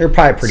know. They're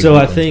probably pretty. So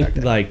I think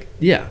like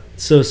yeah.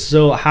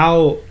 So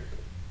how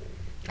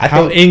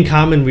in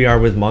common we are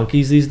with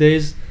monkeys these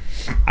days.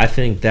 I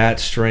think that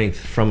strength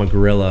from a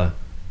gorilla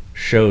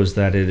shows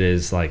that it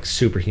is like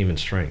superhuman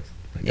strength.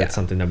 Like that's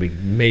something that we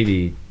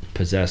maybe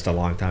possessed a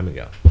long time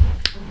ago.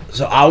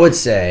 So I would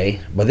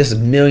say, but this is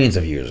millions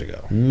of years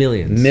ago.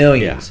 Millions.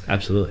 Yeah,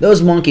 absolutely.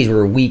 Those monkeys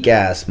were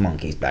weak-ass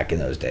monkeys back in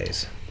those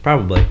days.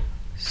 Probably.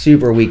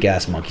 Super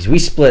weak-ass monkeys. We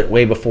split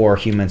way before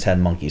humans had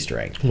monkey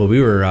strength. Well, we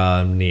were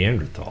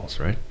Neanderthals,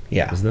 right?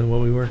 Yeah. Isn't that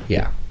what we were?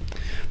 Yeah.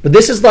 But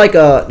this is like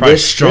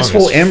this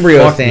whole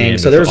embryo thing.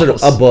 So there's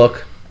a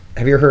book.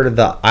 Have you ever heard of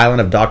The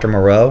Island of Dr.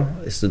 Moreau?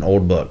 This is an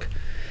old book.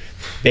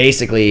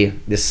 Basically,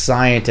 this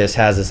scientist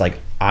has this like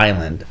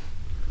island.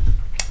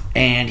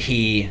 And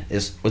he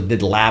had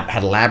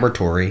a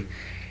laboratory,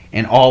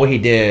 and all he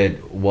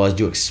did was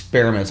do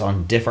experiments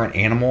on different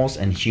animals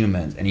and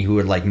humans, and he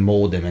would like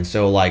mold them. And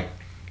so like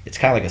it's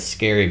kind of like a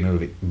scary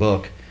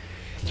book,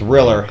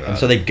 thriller. And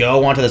so they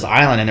go onto this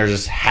island, and there's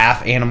just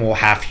half animal,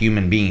 half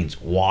human beings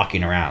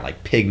walking around,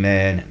 like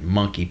pigmen and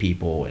monkey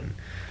people and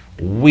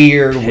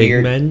weird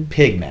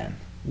pigmen,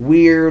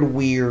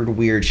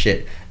 weird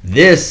shit.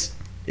 This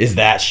is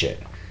that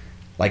shit.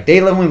 Like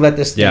they only let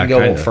this thing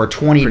go for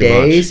 20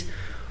 days. Much.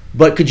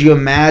 But could you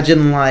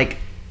imagine like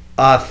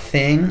a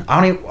thing?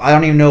 I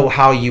don't even know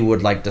how you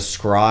would like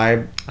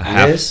describe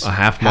this. A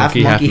half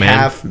monkey,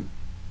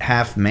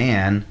 half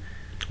man.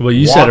 Well,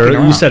 you said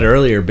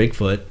earlier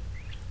Bigfoot.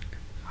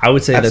 I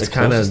would say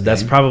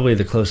that's probably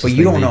the closest. But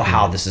you don't know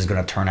how this is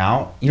going to turn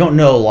out. You don't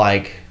know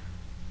like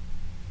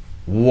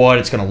what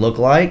it's going to look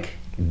like.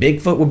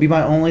 Bigfoot would be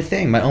my only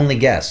thing, my only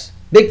guess.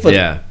 Bigfoot.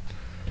 Yeah.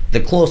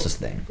 The closest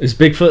thing. Is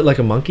Bigfoot like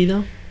a monkey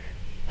though?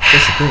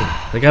 That's the thing.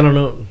 Like I don't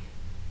know.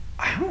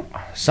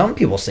 Some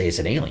people say it's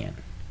an alien.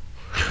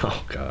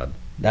 Oh God.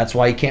 That's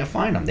why you can't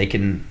find them. They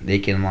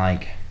can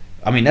like.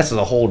 I mean, that's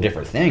a whole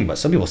different thing. But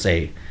some people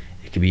say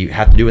it could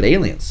have to do with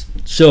aliens.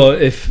 So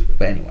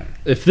but anyway,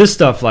 if this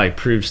stuff like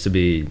proves to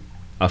be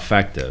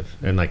effective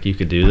and like you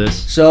could do this.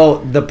 So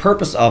the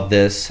purpose of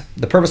this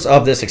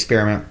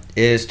experiment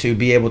is to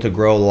be able to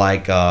grow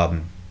like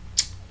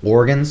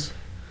organs.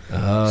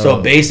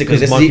 So basically,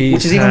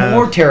 which is even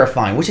more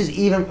terrifying.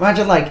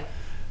 Imagine like.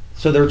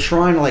 So they're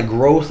trying to like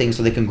grow things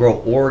so they can grow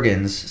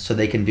organs, so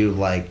they can do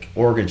like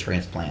organ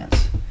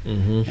transplants.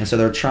 Mm-hmm. And so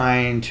they're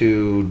trying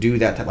to do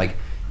that. Like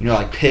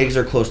like pigs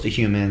are close to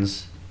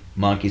humans,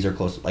 monkeys are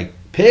close. Like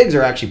pigs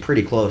are actually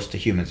pretty close to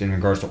humans in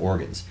regards to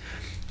organs.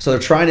 So they're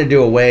trying to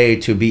do a way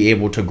to be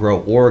able to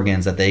grow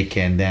organs that they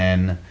can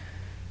then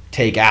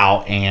take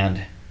out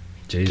and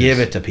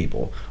give it to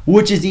people,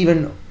 which is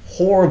even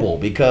horrible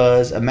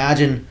because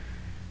imagine,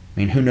 I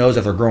mean, who knows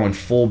if they're growing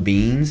full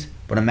beans,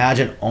 but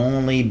imagine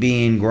only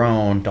being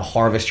grown to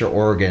harvest your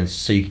organs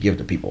so you can give it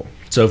to people.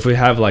 So if we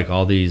have like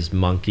all these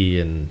monkey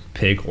and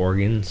pig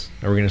organs,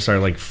 are we going to start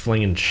like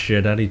flinging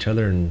shit at each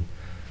other and...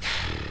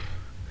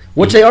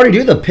 Which they already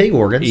do, the pig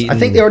organs. I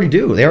think they already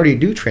do. They already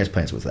do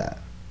transplants with that.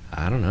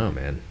 I don't know,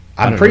 man.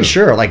 I'm pretty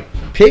sure. Like,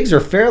 pigs are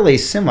fairly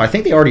similar. I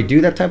think they already do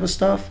that type of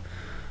stuff.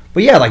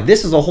 But yeah, like,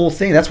 this is the whole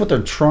thing. That's what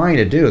they're trying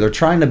to do. They're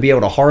trying to be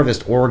able to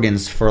harvest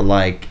organs for,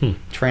 like,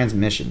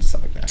 transmissions,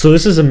 stuff like that. So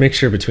this is a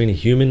mixture between a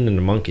human and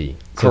a monkey.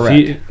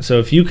 Correct. So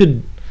if you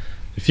could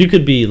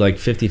be, like,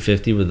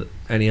 50-50 with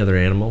any other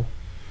animal,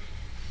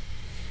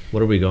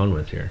 what are we going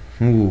with here?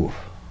 Ooh.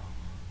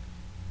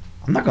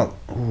 I'm not going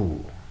to...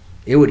 Ooh.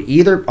 It would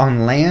either,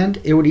 on land,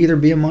 it would either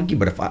be a monkey,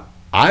 but if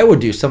I would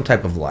do some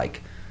type of,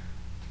 like,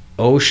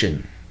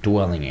 ocean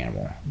dwelling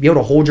animal. Be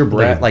able to hold your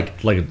breath, like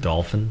a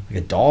dolphin? Like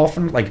a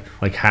dolphin? Like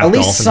half at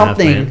least dolphin,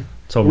 something, half man.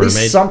 So a mermaid? At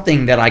least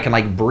something that I can,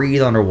 like,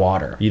 breathe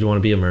underwater. You'd want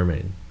to be a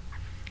mermaid.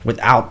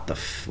 Without the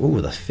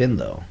fin,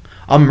 though.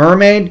 A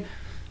mermaid,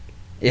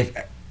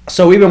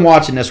 so we've been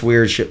watching this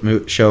weird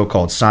show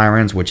called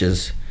Sirens, which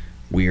is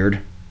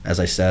weird, as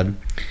I said.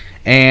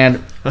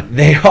 And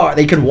they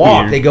could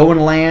walk. Weird. They go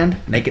and land.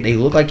 They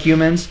look like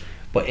humans,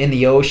 but in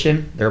the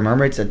ocean, they're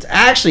mermaids. It's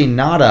actually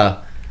not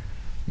a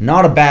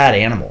bad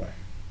animal.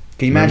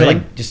 Can you imagine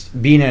like just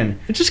being in?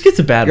 It just gets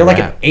a bad. You're like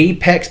an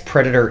apex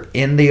predator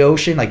in the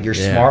ocean. Like you're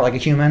smart like a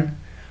human,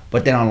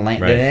 but then on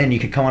land, then you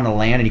could come on the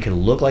land and you could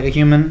look like a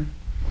human.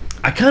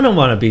 I kind of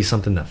want to be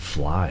something that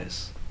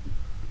flies.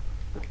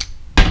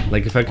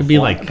 Like if I could be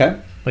like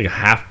a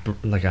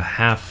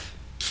half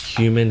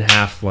human,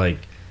 half like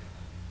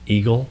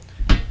eagle.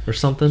 Or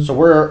something.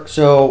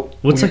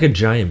 What's like a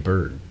giant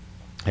bird?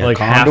 Like a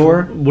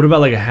condor? What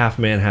about like a half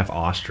man, half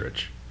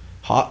ostrich?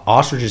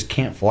 Ostriches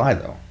can't fly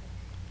though.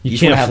 You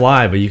can't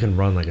fly, but you can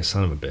run like a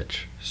son of a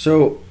bitch.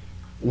 So,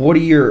 are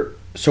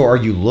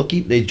you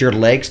looking? Did your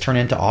legs turn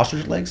into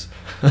ostrich legs?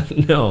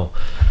 No,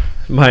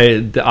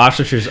 the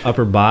ostrich's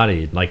upper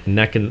body, like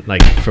neck and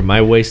like from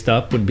my waist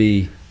up, would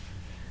be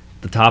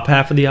the top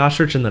half of the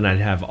ostrich, and then I'd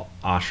have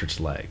ostrich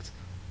legs.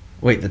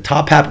 Wait, the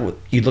top half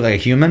you'd look like a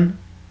human?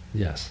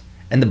 Yes.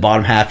 And the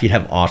bottom half, you'd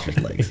have ostrich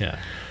legs. Yeah.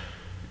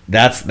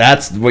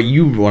 That's what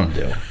you want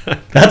to do.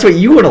 That's what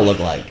you want to look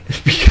like.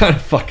 It'd be kind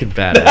of fucking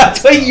bad.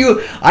 That's what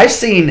you... I've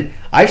seen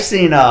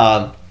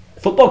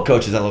football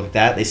coaches that look like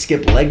that. They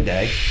skip leg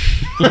day.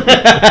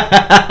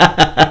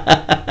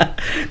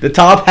 The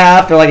top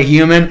half, they're like a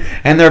human,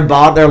 and their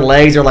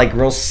legs are like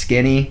real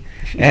skinny.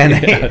 And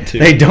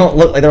they don't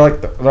look like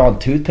they're on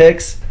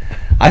toothpicks.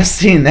 I've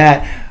seen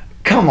that.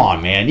 Come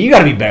on, man. You got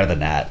to be better than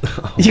that.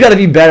 You got to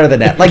be better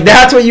than that. Like,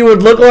 that's what you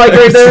would look like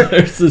right there?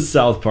 There's the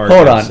South Park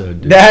Hold episode, on.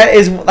 Dude.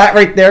 That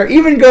right there.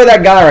 Even go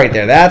that guy right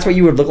there. That's what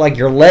you would look like.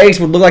 Your legs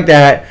would look like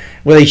that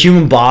with a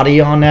human body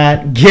on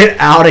that. Get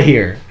out of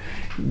here.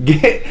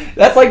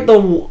 That's like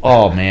the...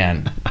 Oh,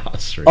 man.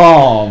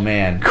 Oh,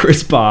 man.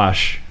 Chris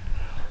Bosh.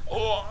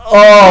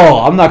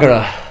 Oh, I'm not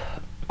going to...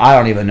 I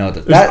don't even know.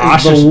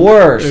 That is the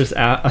worst.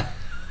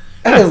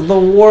 That is the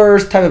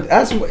worst type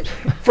of...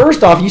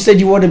 First off, you said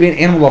you wanted to be an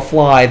animal to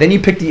fly. Then you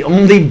picked the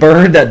only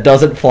bird that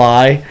doesn't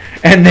fly.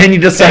 And then you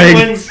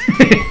decided...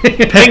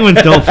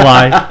 Penguins don't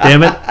fly.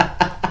 Damn it.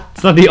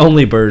 It's not the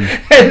only bird.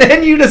 And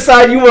then you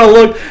decide you want to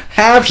look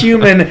half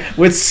human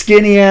with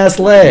skinny-ass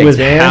legs. With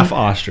half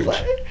ostrich.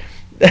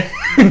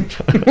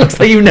 Looks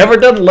like you've never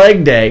done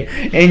leg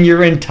day in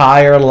your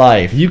entire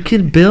life. You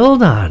can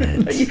build on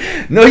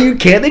it. No, you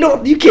can't.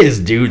 You can't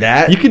just do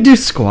that. You can do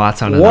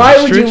squats on an Why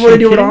ostrich. would you want to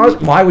do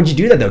it? Why would you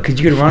do that though? Because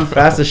you could run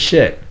fast as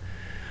shit.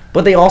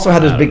 But they also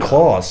have those big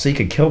claws, so you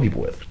could kill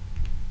people with.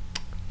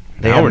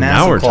 Now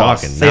we're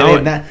talking.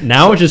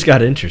 Now it just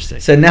got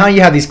interesting. So now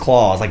you have these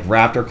claws, like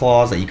raptor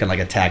claws, that you can like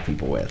attack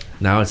people with.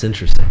 Now it's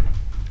interesting.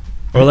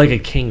 Or like a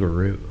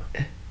kangaroo.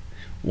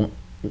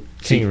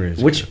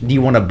 Kangaroos. Which do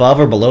you want above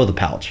or below the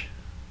pouch?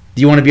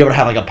 Do you want to be able to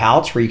have like a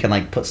pouch where you can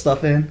like put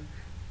stuff in?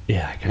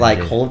 Yeah, like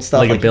hold stuff,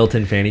 like a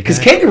built-in fanny pack. Because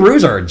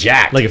kangaroos are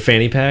jacked. Like a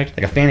fanny pack,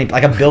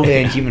 like a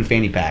built-in human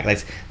fanny pack.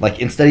 Like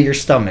instead of your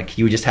stomach,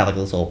 you would just have like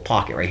this little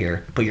pocket right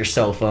here. Put your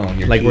cell phone,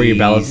 your keys.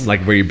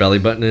 where your belly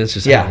button is,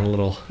 just having a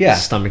little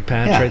stomach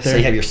patch right there. So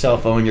you have your cell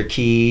phone, your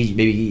keys.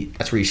 Maybe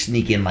that's where you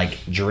sneak in like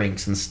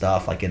drinks and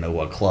stuff, like in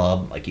a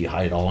club. Like you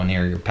hide it all in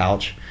there, your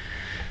pouch.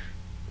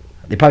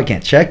 They probably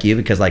can't check you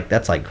because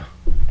that'd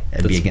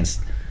be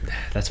against.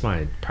 That's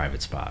my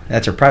private spot.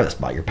 That's your private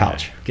spot, your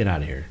pouch. Yeah, get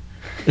out of here.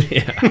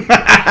 Yeah.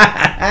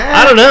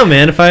 I don't know,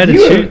 man. If I had to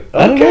shoot.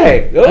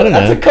 Okay.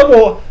 That's a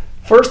couple.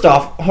 First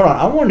off, hold on.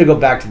 I wanted to go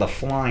back to the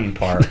flying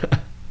part.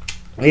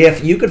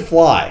 If you could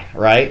fly,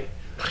 right?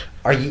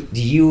 What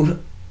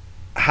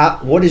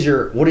is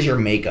your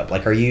makeup?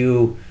 Like, are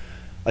you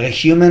like a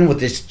human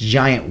with this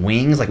giant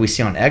wings like we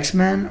see on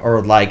X-Men?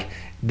 Or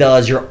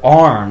does your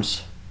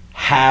arms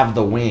have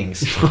the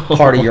wings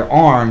part of your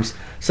arms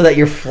so that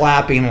you're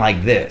flapping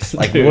like this.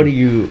 Like, Dude, what are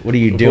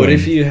you doing? What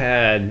if you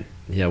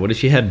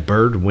had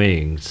bird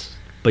wings,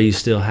 but you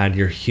still had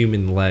your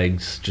human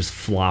legs just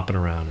flopping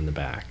around in the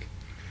back?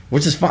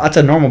 Which is fun. That's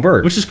a normal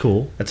bird. Which is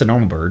cool. That's a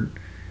normal bird.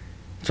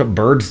 That's what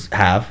birds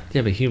have.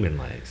 Yeah, but human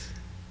legs.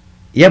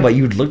 Yeah, but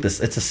you would look this.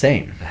 It's the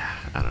same.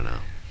 I don't know.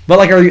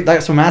 But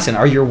that's what I'm asking.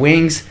 Are your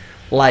wings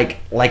like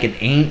an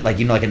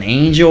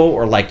angel,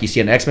 or like you see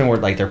an X-Men where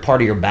like they're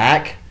part of your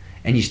back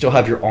and you still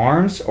have your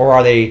arms,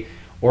 or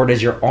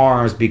does your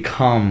arms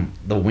become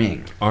the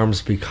wing?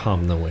 Arms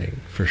become the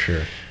wing for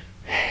sure.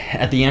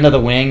 At the end of the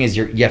wing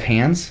you have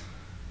hands,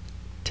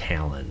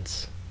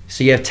 talons.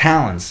 So you have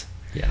talons.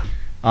 Yeah.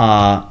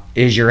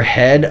 Is your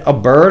head a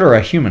bird or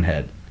a human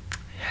head?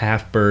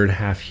 Half bird,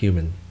 half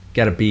human.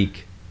 Got a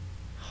beak.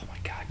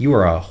 You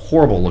are a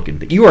horrible looking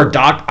thing. You are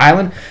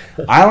Island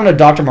of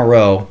Dr.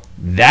 Moreau.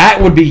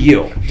 That would be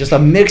you. Just a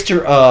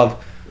mixture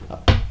of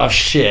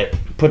shit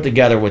put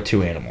together with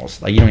two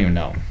animals. Like, you don't even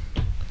know.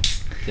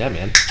 Yeah,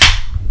 man.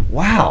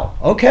 Wow.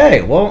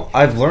 Okay. Well,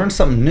 I've learned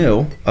something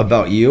new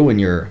about you and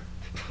your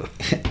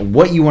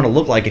what you want to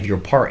look like if you're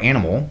part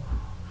animal.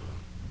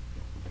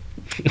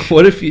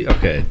 What if you...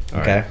 Okay.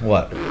 Okay. Right.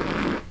 What?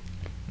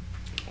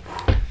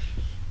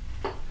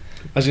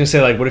 I was gonna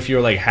say, like, what if you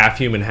were like half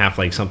human, half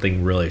like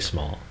something really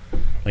small,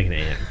 like an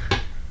ant?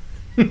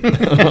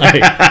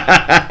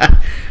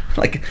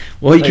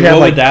 Well, you could have.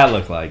 What would that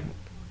look like?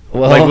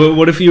 Well, like,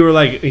 what if you were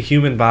like a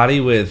human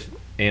body with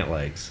ant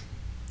legs?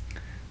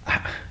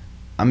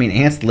 I mean,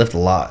 ants lift a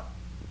lot,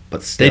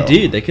 but still.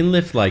 They do. They can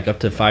lift like up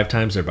to 5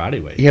 times their body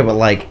weight. Yeah, but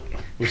like,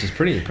 which is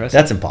pretty impressive.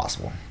 That's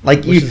impossible.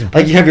 Like you have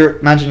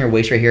imagine your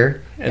waist right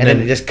here, and then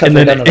it just cuts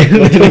right down to the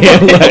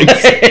ant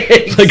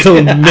legs, like a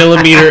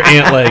millimeter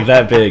ant leg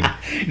that big.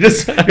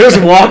 Just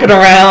walking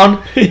around,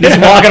 like dude,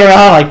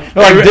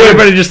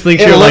 everybody just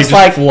thinks you're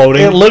like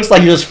floating. It looks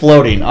like you're just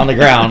floating on the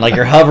ground, like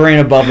you're hovering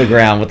above the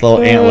ground with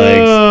little ant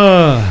legs.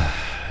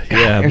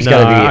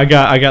 Yeah, I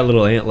got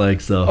little ant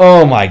legs though.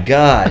 Oh my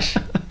gosh,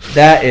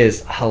 that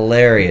is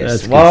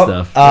hilarious. That's good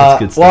stuff. That's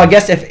good stuff. Well, I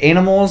guess if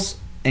animals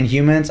and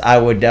humans, I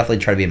would definitely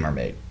try to be a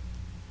mermaid.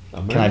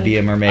 Can I be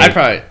a mermaid?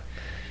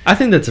 I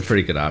think that's a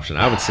pretty good option.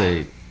 I would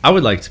say I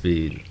would like to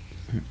be.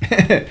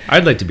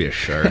 I'd like to be a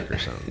shark or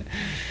something.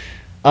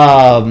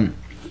 I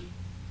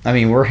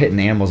mean, we're hitting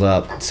animals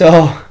up.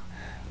 So,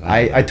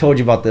 I told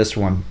you about this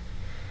one.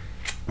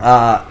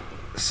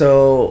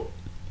 So,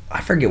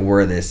 I forget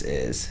where this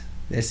is.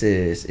 This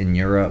is in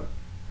Europe.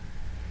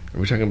 Are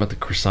we talking about the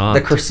croissant?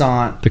 The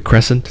croissant. The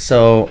crescent?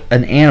 So,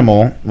 an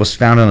animal was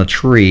found on a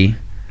tree,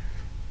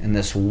 and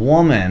this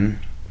woman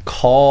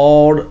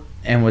called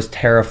and was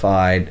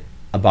terrified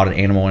about an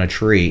animal in a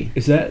tree.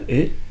 Is that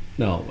it?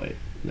 No, wait.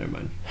 Never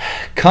mind.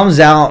 Comes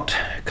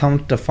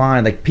to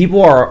find, like,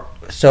 people are...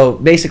 So,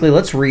 basically,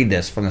 let's read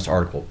this from this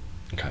article.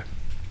 Okay.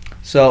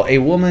 So, a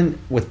woman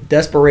with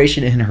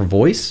desperation in her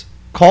voice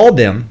called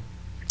them,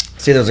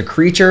 say there's a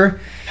creature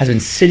has been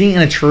sitting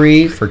in a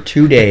tree for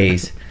 2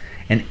 days,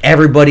 and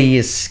everybody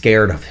is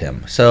scared of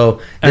him.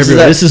 So,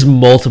 this is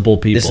multiple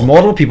people. This is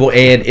multiple people,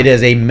 and it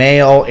is a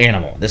male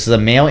animal. This is a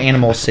male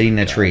animal sitting in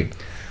a tree.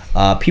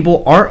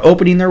 People aren't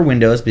opening their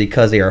windows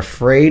because they are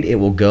afraid it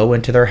will go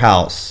into their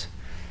house.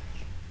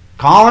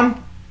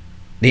 Colin,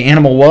 the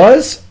animal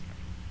was...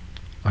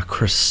 a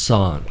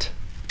croissant.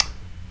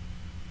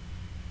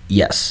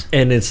 Yes.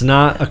 And it's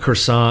not a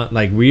croissant.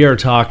 Like, we are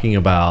talking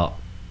about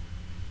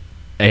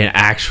an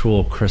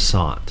actual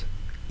croissant.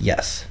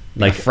 Yes.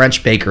 Like a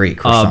French bakery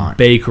croissant. A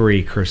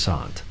bakery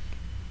croissant.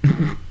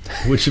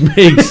 Which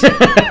makes...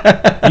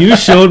 You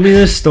showed me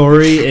this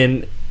story,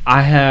 and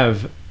I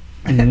have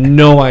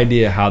no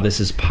idea how this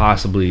is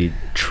possibly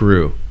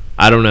true.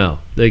 I don't know.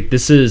 Like,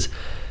 this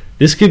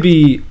could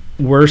be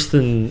worse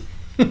than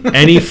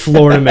any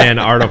Florida Man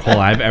article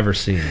I've ever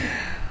seen.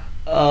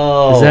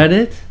 Oh. Is that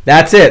it?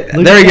 That's it.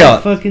 Look there at you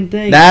that go. Fucking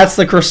thing. That's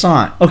the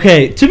croissant.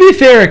 Okay, to be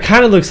fair, it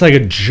kind of looks like a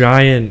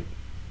giant,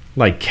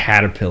 like,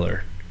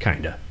 caterpillar,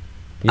 kind of.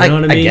 You know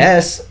what I mean? I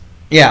guess.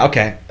 Yeah,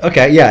 okay.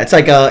 Okay, yeah. It's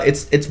like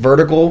it's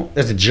vertical.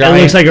 There's a giant...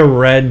 It looks like a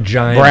red,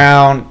 giant...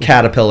 brown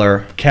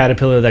caterpillar.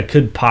 Caterpillar that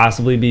could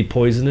possibly be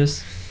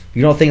poisonous.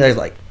 You don't think there's,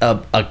 like,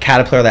 a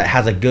caterpillar that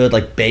has a good,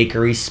 like,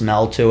 bakery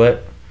smell to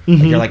it?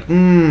 Mm-hmm. Like, you're like,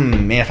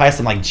 man, if I had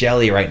some, like,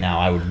 jelly right now,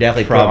 I would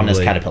definitely put it on this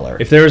caterpillar.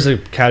 If there was a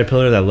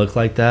caterpillar that looked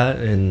like that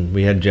and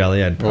we had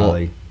jelly, I'd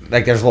probably...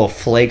 Like, there's little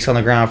flakes on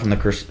the ground from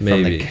the...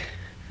 Maybe.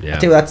 Yeah. I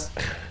think that's...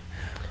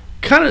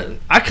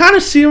 I kind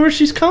of see where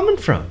she's coming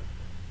from.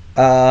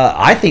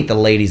 I think the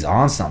lady's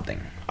on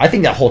something. I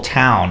think that whole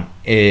town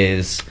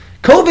is...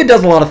 COVID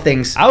does a lot of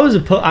things. I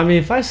mean,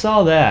 if I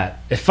saw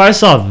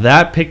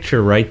that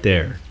picture right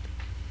there,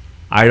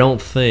 I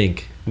don't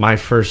think my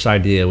first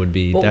idea would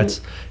be look at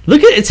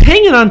it's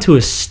hanging onto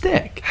a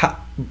stick.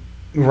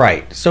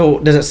 Right. So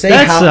does it say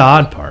that's the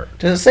odd part?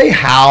 Does it say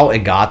how it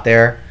got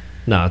there?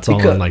 No, it's all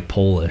in like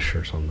Polish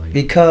or something.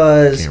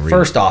 Because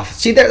first off,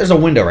 see there's a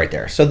window right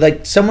there. So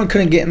like someone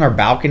couldn't get in their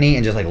balcony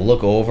and just like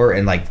look over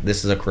and like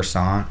this is a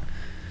croissant.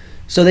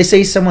 So they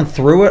say someone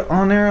threw it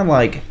on there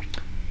like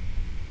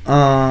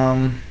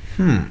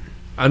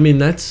I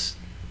mean,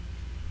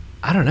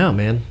 I don't know,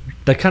 man.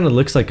 That kind of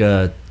looks like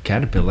a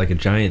caterpillar, like a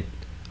giant.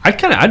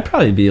 I'd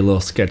probably be a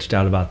little sketched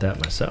out about that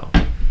myself.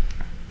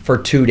 For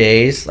 2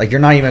 days, like you're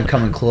not even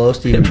coming close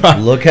to even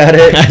look at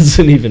it.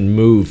 Hasn't even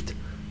moved.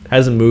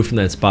 Hasn't moved from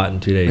that spot in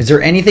 2 days. Is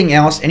there anything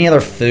else, any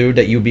other food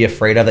that you'd be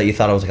afraid of that you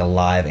thought it was like a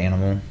live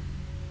animal?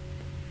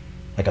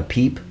 Like a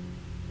peep?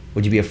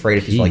 Would you be afraid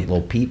if you saw like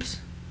little peeps?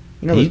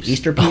 You know those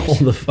Easter peeps?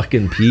 Oh, the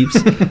fucking peeps.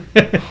 Oh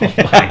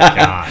my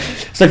god.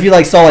 So if you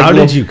like saw like how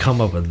did you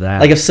come up with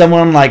that? Like if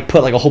someone like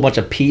put like a whole bunch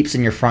of peeps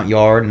in your front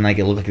yard and like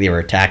it looked like they were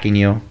attacking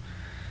you.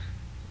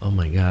 Oh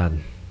my god.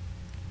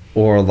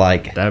 Or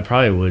like that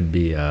probably would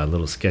be a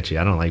little sketchy.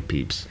 I don't like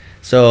peeps.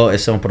 So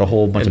if someone put a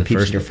whole bunch of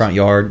peeps in your front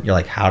yard, you're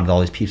like, how did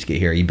all these peeps get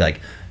here? You'd be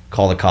like,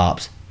 call the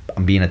cops.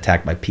 I'm being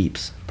attacked by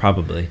peeps.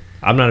 Probably.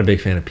 I'm not a big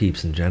fan of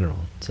peeps in general.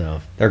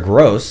 So they're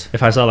gross.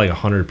 If I saw like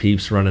 100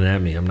 peeps running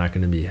at me, I'm not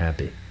going to be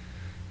happy.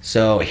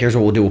 So here's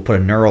what we'll do: we'll put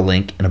a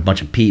Neuralink and a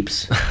bunch of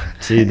peeps.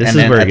 See, this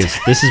is where it gets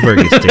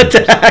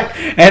dangerous.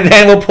 And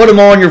then we'll put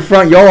them all in your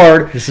front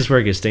yard. This is where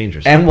it gets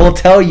dangerous. And we'll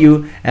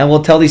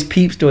tell these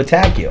peeps to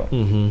attack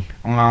you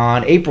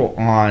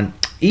on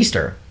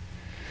Easter.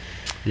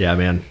 Yeah,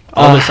 man.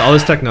 All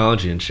this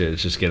technology and shit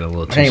is just getting a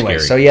little too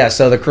scary.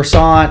 So the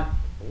croissant,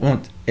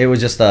 it was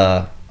just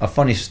a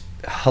funny,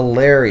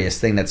 hilarious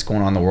thing that's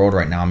going on in the world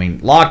right now. I mean,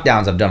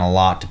 lockdowns have done a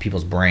lot to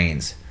people's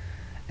brains.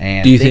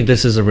 And do you think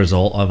this is a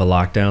result of a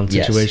lockdown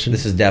situation?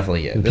 Yes, this is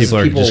definitely it. People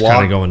are just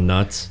kind of going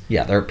nuts.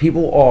 Yeah,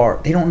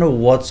 they don't know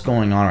what's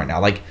going on right now.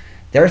 Like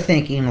they're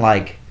thinking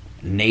like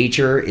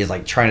nature is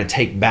like trying to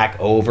take back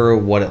over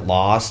what it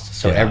lost.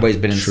 So everybody's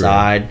been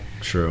inside.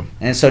 True.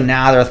 And so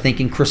now they're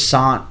thinking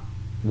croissant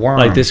worm.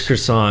 Like this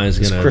croissant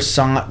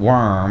croissant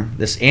worm,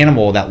 this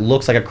animal that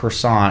looks like a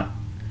croissant,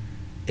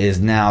 is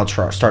now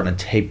starting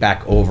to take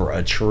back over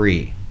a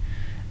tree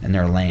in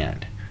their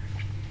land.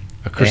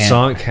 A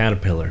croissant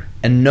caterpillar.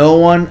 And no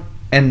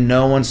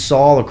one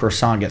saw the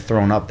croissant get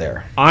thrown up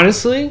there.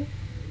 Honestly,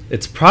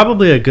 it's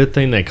probably a good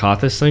thing they caught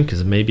this thing,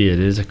 because maybe it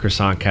is a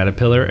croissant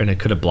caterpillar and it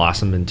could have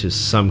blossomed into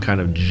some kind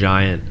of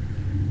giant.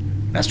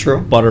 That's true.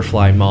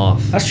 Butterfly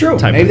moth. That's true.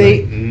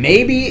 Maybe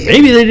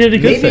they did a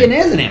good thing. Maybe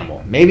it is an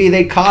animal. Maybe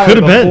they caught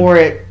it before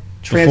it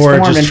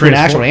transformed into an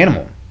actual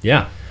animal.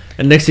 Yeah.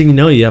 And next thing you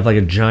know, you have like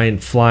a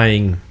giant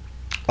flying.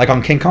 Like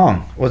on King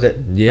Kong, was it?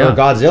 Yeah. Or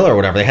Godzilla or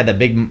whatever. They had that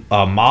big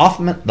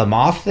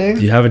moth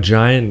thing. You have a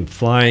giant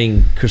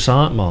flying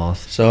croissant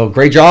moth. So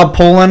great job,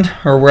 Poland,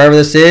 or wherever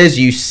this is.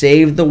 You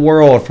saved the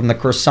world from the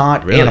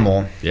croissant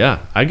animal. Yeah,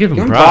 I give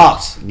them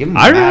props. Give them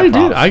I really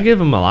do. I give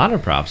them a lot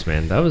of props,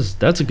 man.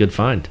 That's a good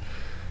find.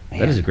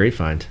 Man. That is a great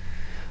find.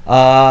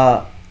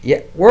 Yeah.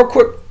 Real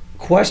quick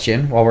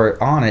question while we're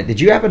on it. Did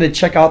you happen to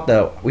check out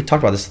we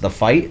talked about this, the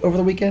fight over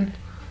the weekend?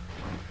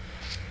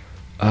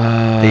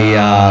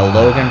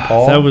 Logan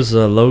Paul. That was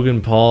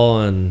Logan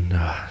Paul, and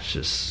it's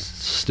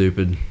just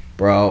stupid,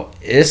 bro.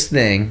 This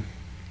thing.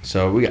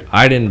 So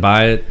I didn't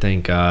buy it,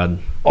 thank God.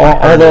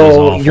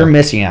 Although you're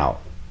missing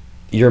out.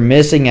 You're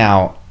missing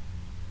out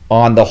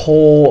on the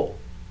whole.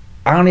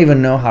 I don't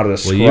even know how to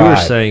describe. Well, you were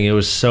saying it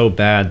was so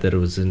bad that it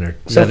was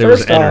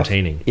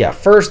entertaining. Yeah,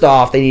 first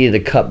off, they needed to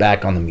cut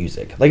back on the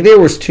music. Like there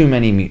was too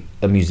many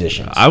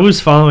musicians. I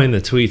was following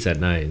the tweets at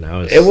night, and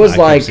it was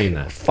like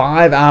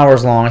 5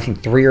 hours long. I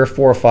think 3 or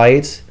 4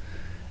 fights,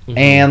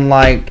 and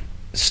like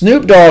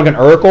Snoop Dogg and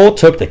Urkel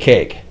took the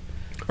cake.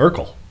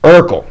 Urkel.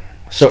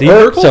 So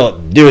Urkel? So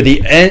dude,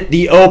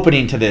 the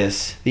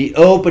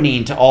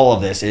opening to all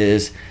of this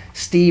is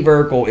Steve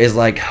Urkel is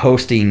like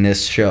hosting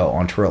this show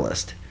on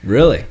Trillist.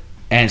 Really?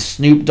 And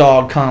Snoop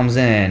Dogg comes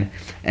in,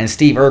 and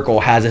Steve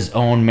Urkel has his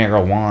own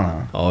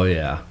marijuana. Oh,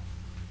 yeah.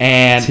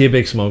 And is he a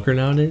big smoker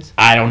nowadays?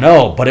 I don't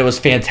know, but it was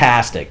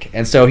fantastic.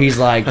 And so he's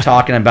like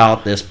talking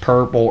about this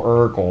purple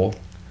Urkel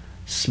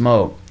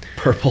smoke.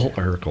 Purple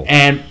Urkel.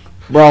 And,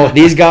 bro,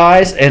 these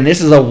guys, and this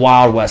is a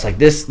Wild West. Like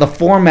this, the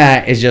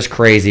format is just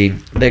crazy.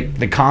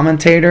 The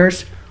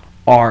commentators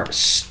are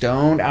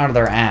stoned out of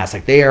their ass.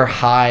 Like they are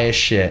high as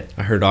shit.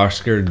 I heard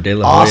Oscar De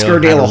La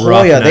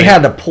Hoya. They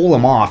had to pull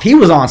him off. He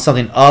was on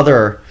something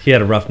other. He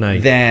had a rough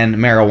night than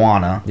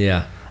marijuana.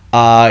 Yeah.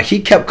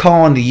 He kept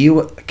calling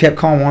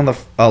one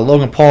of the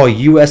Logan Paul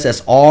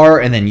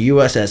USSR and then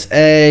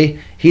USSA.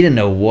 He didn't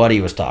know what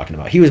he was talking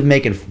about. He was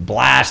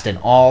blasting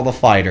all the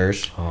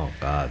fighters. Oh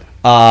God.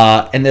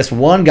 And this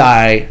one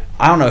guy,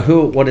 I don't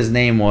know what his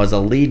name was, a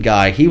lead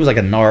guy. He was like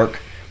a narc.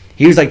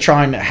 He was like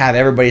trying to have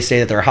everybody say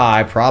that they're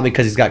high, probably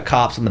because he's got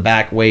cops in the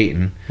back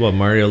waiting. What,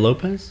 Mario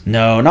Lopez?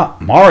 No,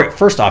 not Mario.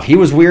 First off, he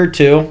was weird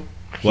too.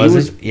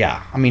 Was he?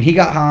 Yeah. I mean, he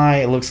got high,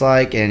 it looks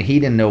like, and he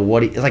didn't know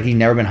it's like he'd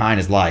never been high in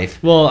his life.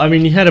 Well, I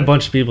mean, you had a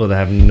bunch of people that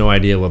have no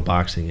idea what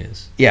boxing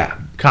is. Yeah.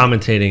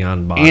 Commentating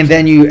on boxing. And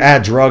then you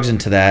add drugs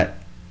into that,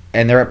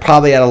 and they're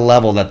probably at a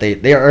level that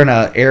they are in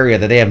an area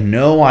that they have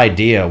no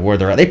idea where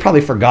they're at. They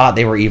probably forgot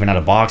they were even at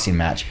a boxing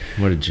match.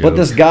 What a joke. But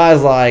this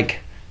guy's like,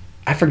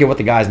 I forget what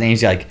the guy's name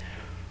is. He's like,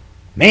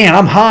 man,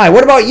 I'm high.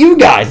 What about you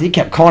guys? And he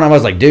kept calling him. I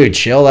was like, dude,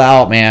 chill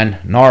out, man.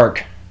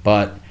 Narc.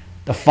 But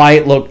the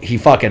fight, he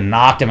fucking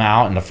knocked him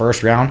out in the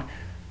first round.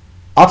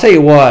 I'll tell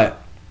you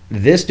what,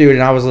 this dude,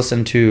 and I was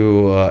listening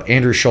to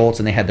Andrew Schultz,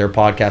 and they had their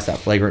podcast at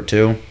Flagrant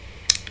too,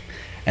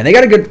 and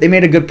they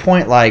made a good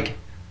point. Like,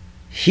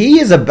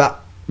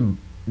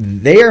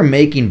 they are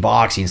making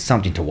boxing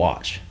something to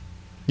watch.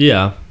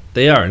 Yeah,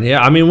 they are.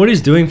 Yeah, I mean, what he's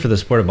doing for the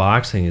sport of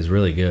boxing is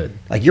really good.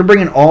 Like, you're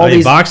bringing all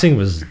these. Boxing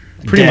was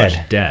pretty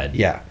much dead.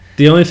 Yeah.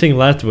 The only thing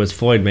left was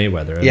Floyd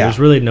Mayweather. Yeah. There's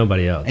really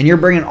nobody else. And you're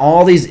bringing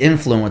all these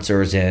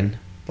influencers in.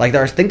 Like,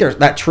 I think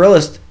that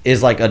Trillist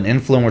is like an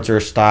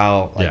influencer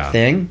style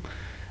thing.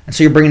 And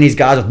so you're bringing these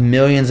guys with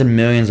millions and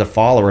millions of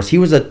followers.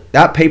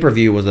 That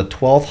pay-per-view was the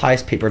 12th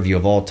highest pay-per-view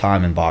of all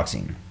time in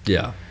boxing.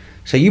 Yeah.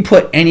 So you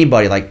put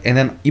anybody and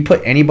then you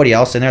put anybody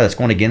else in there that's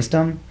going against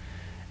him,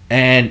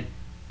 and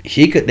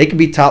they could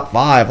be top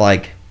 5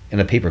 like in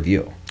a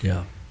pay-per-view.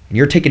 Yeah. And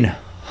you're taking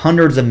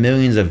hundreds of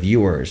millions of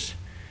viewers.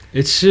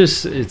 It's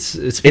just it's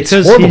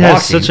because he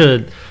has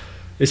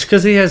it's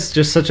because he has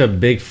just such a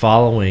big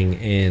following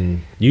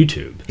in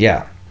YouTube.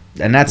 Yeah.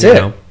 And that's it.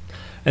 Know?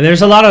 And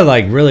there's a lot of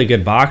like really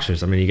good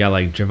boxers. I mean, you got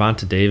like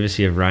Gervonta Davis,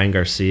 you have Ryan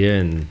Garcia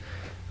and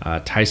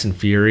Tyson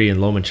Fury and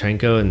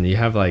Lomachenko, and you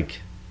have like,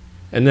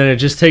 and then it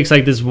just takes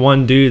like this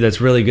one dude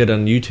that's really good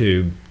on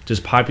YouTube,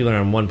 just popular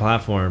on one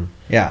platform.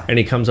 Yeah. And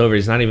he comes over.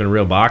 He's not even a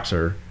real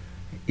boxer.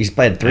 He's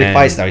played 3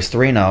 fights now. He's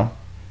 3-0.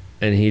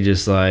 And he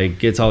just like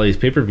gets all these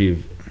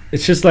pay-per-view.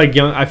 It's just like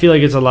young. I feel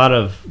like it's a lot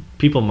of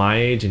people my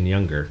age and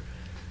younger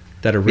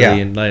that are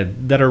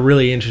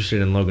really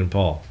interested in Logan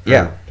Paul.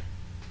 Yeah.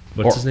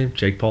 What's his name?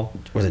 Jake Paul?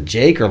 Was it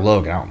Jake or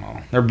Logan? I don't know.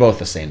 They're both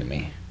the same to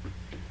me.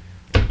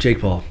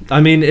 Jake Paul.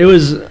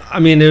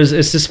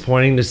 It's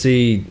disappointing to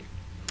see.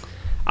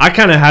 I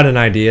kind of had an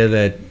idea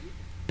that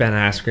Ben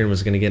Askren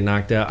was going to get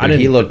knocked out.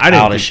 He looked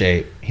out of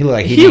shape. He looked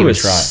like he didn't even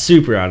try.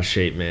 Super out of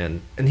shape,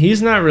 man. And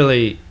he's not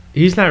really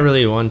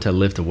one to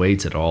lift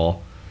weights at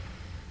all.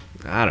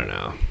 I don't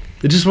know.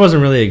 It just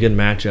wasn't really a good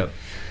matchup.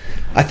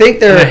 I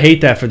think I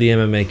hate that for the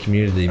MMA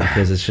community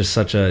because it's just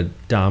such a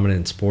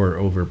dominant sport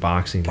over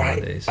boxing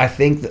nowadays. I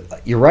think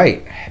you're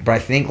right, but I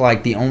think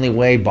like the only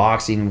way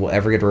boxing will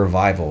ever get a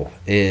revival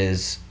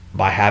is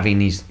by having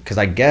these, because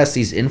I guess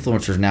these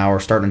influencers now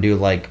are starting to do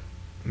like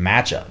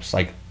matchups,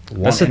 like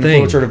one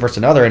influencer versus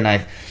another, and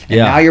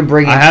now you're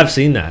bringing. I have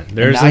seen that.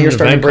 There's now you're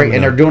starting to bring,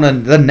 and they're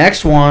doing the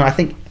next one. I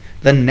think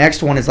the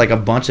next one is like a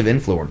bunch of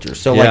influencers.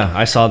 So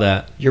I saw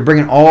that. You're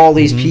bringing all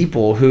these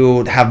people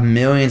who have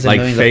millions and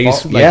millions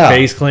of followers. Like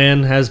FaZe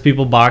Clan has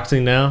people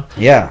boxing now.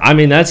 Yeah, I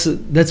mean that's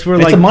where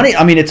it's money.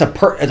 I mean it's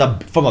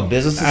from a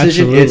business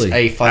decision. It's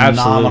a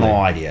phenomenal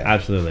idea.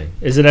 Absolutely.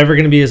 Is it ever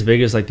going to be as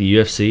big as like the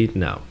UFC?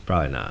 No,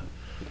 probably not.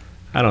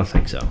 I don't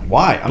think so.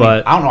 Why?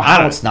 I don't know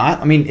how it's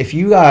not. I mean, if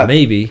you got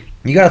maybe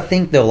you got to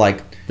think though,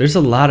 like there's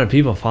a lot of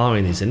people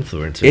following these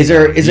influencers. Is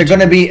there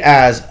going to be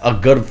as a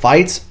good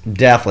fights?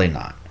 Definitely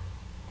not.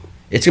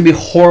 It's gonna be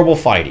horrible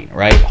fighting,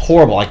 right?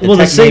 Horrible. Like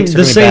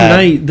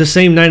the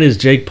same night as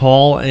Jake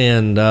Paul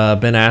and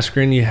Ben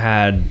Askren, you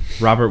had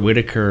Robert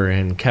Whittaker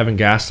and Kevin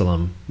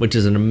Gastelum, which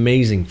is an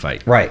amazing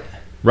fight. Right.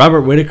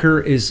 Robert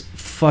Whittaker is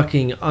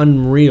fucking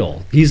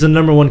unreal. He's the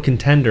number 1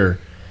 contender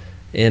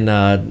in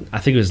I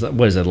think it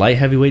was light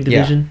heavyweight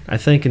division. Yeah. I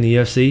think in the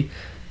UFC.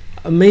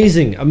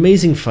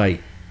 Amazing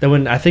fight.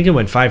 I think it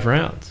went 5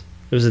 rounds.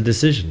 It was a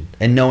decision,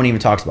 and no one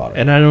even talks about it.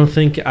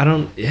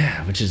 And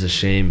which is a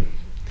shame.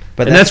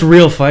 But that's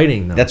real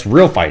fighting, though. That's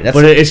real fighting.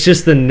 But it's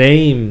just the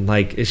name,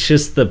 like it's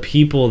just the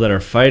people that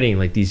are fighting,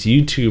 like these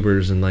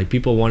YouTubers, and like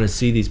people want to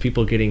see these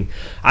people getting.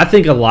 I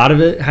think a lot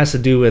of it has to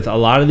do with a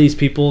lot of these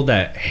people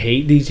that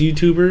hate these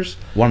YouTubers.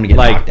 Want them to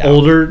get knocked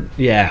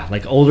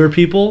out. Older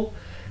people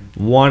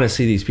want to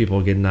see these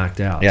people get knocked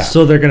out. Yeah.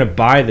 So they're gonna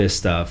buy this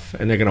stuff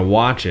and they're gonna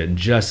watch it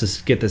just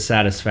to get the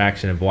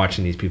satisfaction of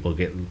watching these people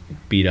get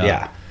beat up.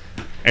 Yeah.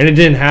 And it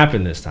didn't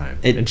happen this time.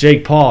 And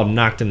Jake Paul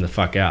knocked him the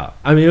fuck out.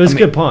 I mean, it was a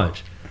good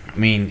punch. I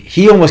mean,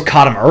 he almost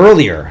caught him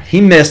earlier. He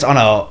missed on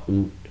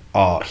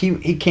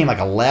he came like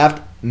a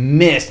left,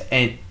 missed,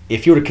 and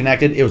if he would have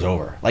connected, it was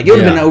over. Like it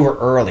would have been over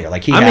earlier.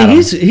 Like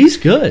he's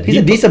good. He's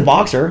a decent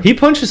boxer. He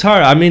punches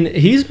hard. I mean,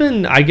 he's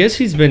been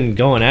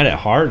going at it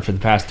hard for the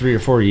past 3 or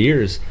 4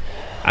 years.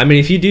 I mean,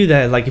 if you do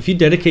that, like if you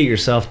dedicate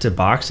yourself to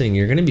boxing,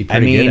 you're going to be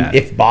pretty good at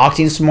it. If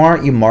boxing's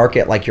smart, you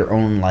market like your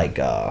own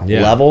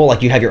level.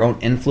 Like you have your own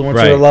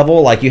influencer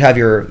level. Like you have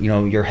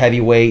your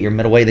heavyweight, your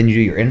middleweight, then you do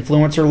your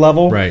influencer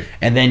level. Right.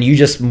 And then you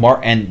just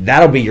and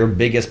that'll be your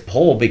biggest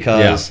pull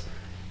because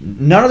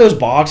none of those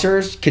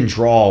boxers can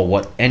draw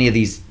what any of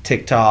these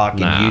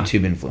TikTok and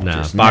YouTube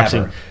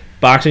influencers.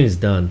 Boxing is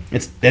done.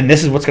 And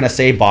this is what's going to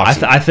save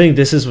boxing. I think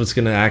this is what's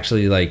going to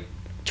actually like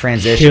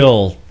transition,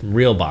 kill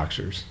real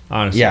boxers.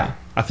 Honestly, yeah.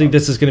 I think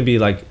this is going to be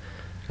like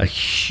a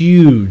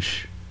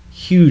huge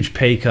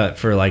pay cut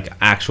for like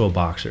actual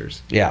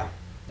boxers. Yeah.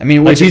 I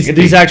mean, like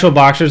these actual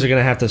boxers are going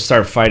to have to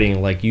start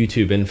fighting like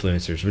YouTube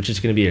influencers, which is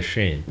going to be a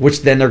shame.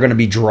 Which then they're going to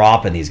be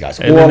dropping these guys.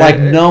 Or like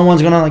no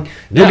one's going to like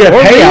they'll get a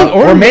payout.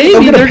 Or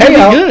maybe they're going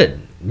to be good.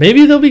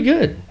 Maybe they'll be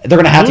good. They're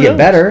going to have to get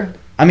better.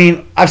 I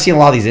mean, I've seen a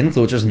lot of these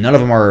influencers. None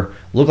of them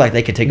look like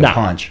they can take a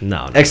punch.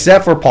 No.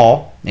 Except for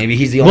Paul. Maybe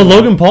he's the only. Well,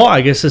 Logan Paul,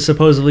 I guess, is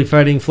supposedly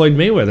fighting Floyd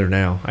Mayweather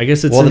now. I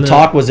guess it's. Well, the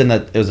talk was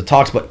it was the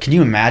talks, but can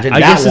you imagine I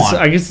guess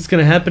it's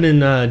going to happen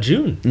in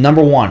June.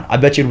 Number one, I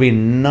bet you it'll be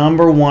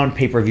number one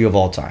pay-per-view of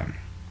all time.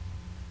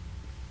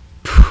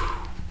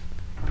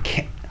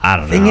 I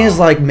don't know. Thing is,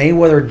 like,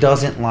 Mayweather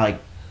doesn't like.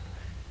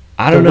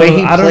 I don't know. The way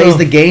he plays know.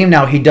 the game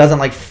now, he doesn't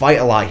like fight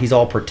a lot. He's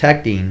all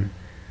protecting,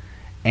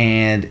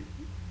 and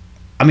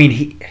I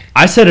mean,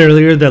 I said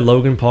earlier that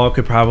Logan Paul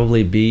could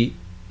probably beat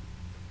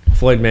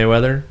Floyd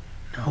Mayweather.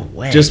 No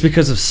way. Just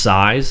because of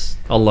size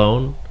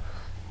alone.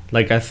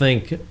 Like, I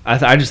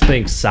just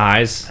think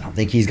size. I don't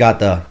think he's got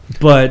the.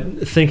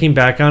 But thinking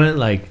back on it,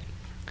 like.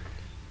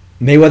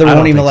 Mayweather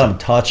won't even let him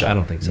touch him. I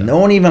don't think so. No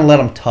one even let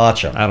him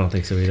touch him. I don't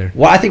think so either.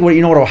 Well, I think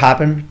you know what will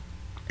happen?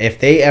 If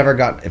they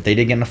did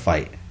get in a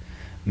fight,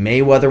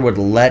 Mayweather would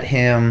let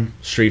him.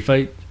 Street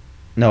fight?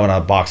 No, in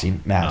a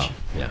boxing match.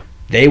 Oh, yeah.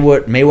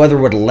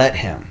 Mayweather would let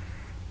him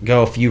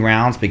go a few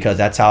rounds because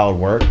that's how it would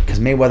work.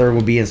 Because Mayweather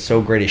would be in so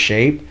great a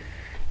shape.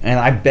 And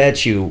I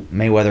bet you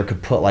Mayweather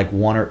could put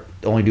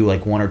only do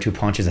like 1 or 2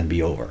 punches and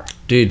be over.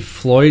 Dude,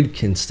 Floyd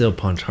can still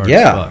punch hard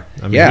as fuck.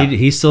 I mean,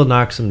 he still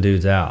knocks some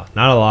dudes out.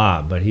 Not a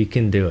lot, but he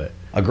can do it.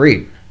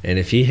 Agreed. And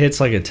if he hits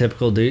like a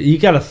typical dude, you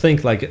got to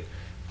think like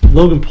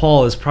Logan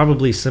Paul is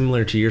probably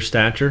similar to your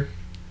stature.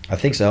 I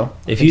think so.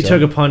 If you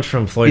took a punch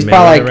from Floyd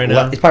Mayweather right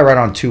now, he's probably right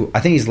on 2. I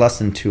think he's less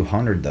than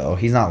 200 though.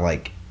 He's not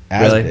like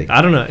as big.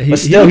 I don't know. But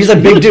still, he's a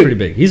big dude. Pretty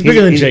big. He's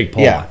bigger than Jake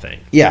Paul, I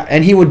think. Yeah,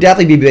 and he would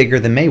definitely be bigger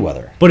than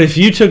Mayweather. But if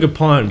you took a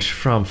punch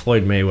from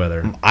Floyd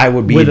Mayweather, I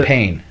would be in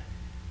pain.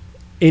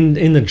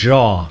 In the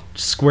jaw,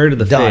 square to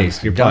the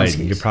face, you're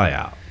probably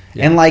out.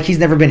 Yeah. And like he's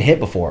never been hit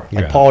before.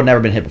 Like Paul had never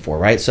been hit before,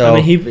 right? So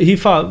I mean, he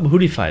fought. Who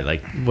did he fight?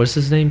 Like, what's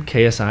his name?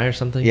 KSI or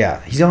something?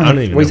 Yeah, he's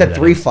had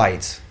 3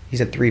 fights. He's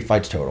had 3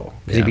 fights total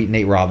because he beat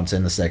Nate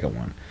Robinson the second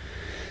one.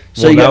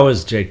 So that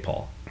was Jake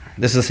Paul.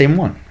 This is the same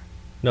one.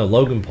 No,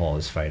 Logan Paul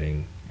is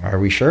fighting. Are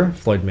we sure?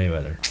 Floyd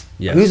Mayweather.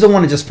 Yes. Who's the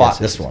one that just fought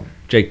this one?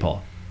 Jake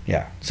Paul.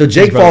 Yeah. So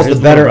Jake Paul's the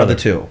better of the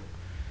two.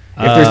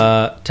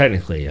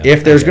 Technically, yeah.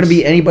 If there's going to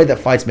be anybody that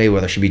fights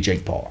Mayweather, it should be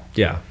Jake Paul.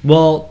 Yeah.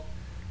 Well,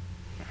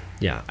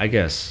 yeah, I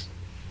guess.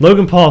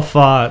 Logan Paul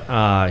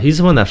fought, he's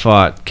the one that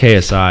fought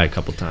KSI a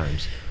couple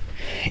times.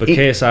 But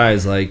KSI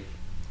is like,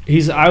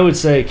 I would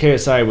say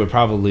KSI would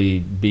probably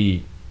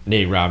beat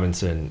Nate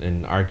Robinson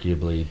and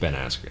arguably Ben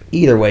Askren.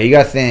 Either way, you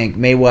got to think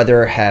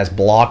Mayweather has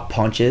blocked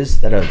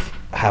punches that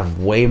have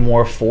way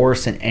more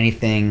force than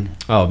anything.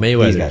 Oh,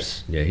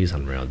 Mayweather's. Yeah, he's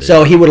unreal, dude.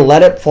 So he would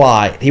let it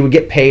fly. He would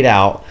get paid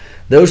out.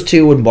 Those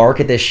two would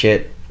market this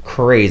shit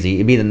crazy.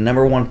 It'd be the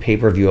number one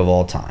pay-per-view of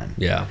all time.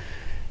 Yeah.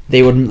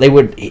 They would,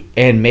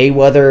 and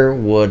Mayweather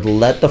would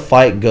let the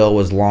fight go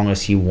as long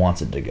as he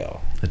wants it to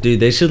go. Dude,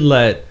 they should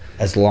let.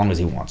 As long as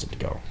he wants it to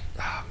go.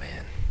 Oh,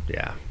 man.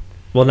 Yeah.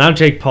 Well, now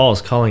Jake Paul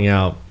is calling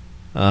out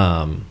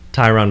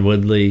Tyron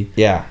Woodley.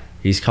 Yeah.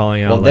 He's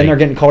calling out. Well, then they're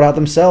getting called out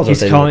themselves.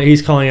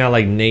 He's calling out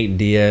like Nate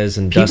Diaz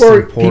and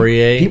Dustin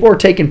Poirier. People are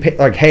taking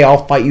like, hey,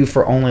 I'll fight you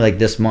for only like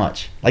this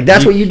much. Like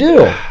that's what you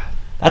do.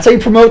 That's how you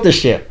promote this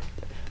shit.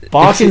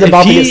 Boxing's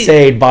about to get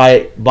saved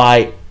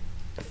by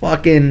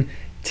fucking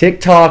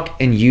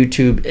TikTok and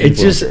YouTube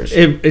influencers.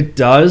 It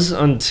does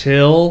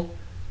until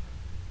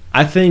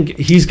I think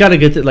he's got a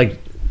good like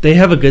they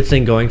have a good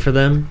thing going for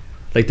them.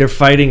 Like they're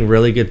fighting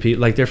really good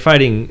people. Like they're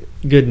fighting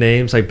good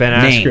names like Ben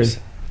Askren.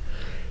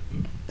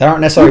 That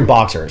aren't necessarily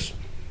boxers.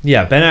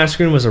 Yeah, Ben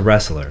Askren was a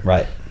wrestler.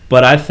 Right.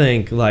 But I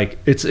think like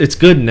it's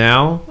good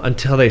now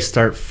until they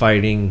start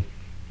fighting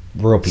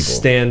real people,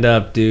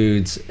 stand-up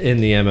dudes in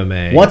the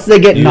MMA. Once they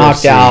get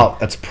knocked out,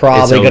 that's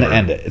probably going to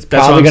end it. It's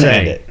probably going to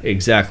end it.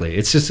 Exactly.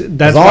 It's just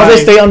as long as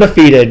they stay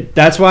undefeated.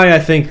 That's why I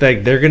think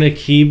that they're going to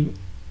keep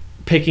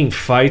picking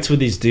fights with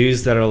these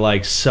dudes that are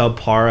like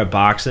subpar at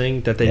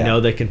boxing that they know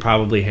they can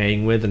probably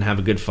hang with and have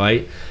a good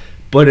fight.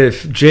 But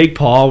if Jake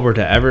Paul were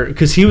to ever,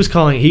 because he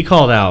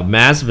called out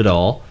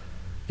Masvidal.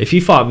 If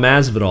he fought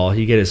Masvidal,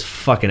 he'd get his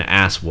fucking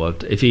ass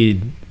whooped. If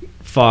he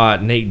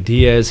fought Nate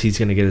Diaz, he's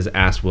gonna get his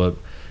ass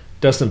whooped.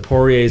 Dustin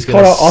Poirier is going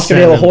to call out Oscar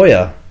De La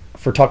Hoya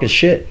for talking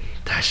shit.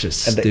 That's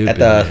just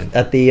stupid.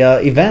 At the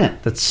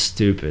event. That's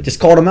stupid. Just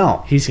called him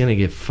out. He's going to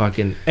get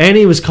fucking... And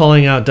he was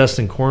calling out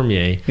Dustin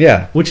Cormier.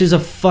 Yeah. Which is a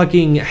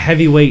fucking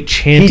heavyweight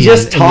champion. He's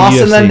just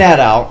tossing the net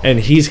out. And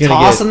he's going to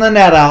tossing the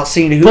net out,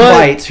 seeing who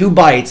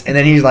bites, and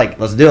then he's like,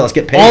 let's do it, let's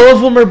get paid. All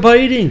of them are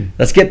biting.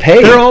 Let's get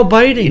paid. They're all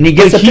biting. And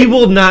he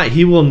will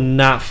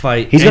not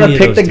fight. He's going to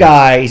pick the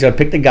guy. He's going to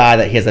pick the guy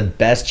that he has the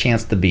best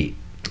chance to beat.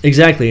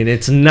 Exactly, and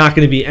it's not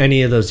going to be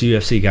any of those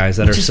UFC guys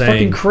that are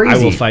saying, I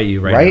will fight you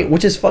right now.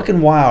 Which is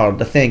fucking wild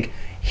to think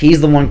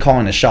he's the one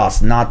calling the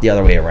shots, not the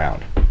other way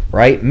around,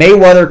 right?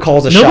 Mayweather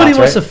calls the shots, Nobody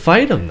wants to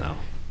fight him, though.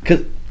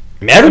 Because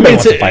everybody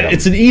wants to fight him.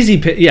 It's an easy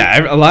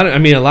a lot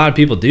of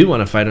people do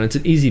want to fight him. It's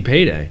an easy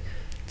payday.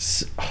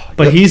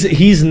 But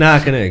he's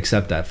not going to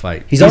accept that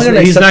fight. He's not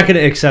going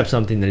to accept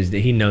something that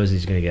he knows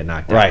he's going to get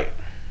knocked out. Right.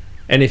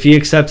 And if he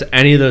accepts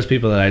any of those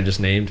people that I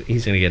just named,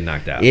 he's going to get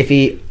knocked out.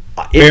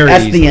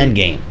 That's the end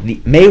game.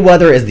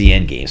 Mayweather is the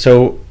end game.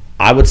 So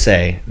I would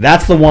say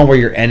that's the one where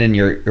you're ending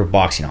your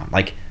boxing on.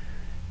 Like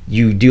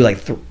you do like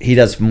he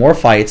does more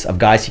fights of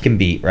guys he can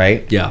beat,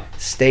 right? Yeah.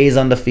 Stays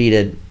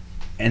undefeated,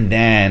 and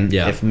then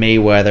if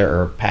Mayweather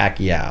or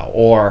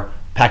Pacquiao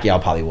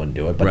probably wouldn't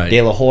do it, but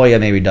De La Hoya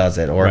maybe does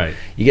it, or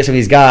you get some of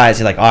these guys.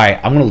 You're like, all right,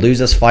 I'm going to lose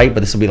this fight, but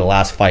this will be the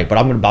last fight. But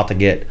I'm about to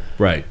get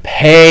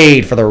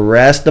paid for the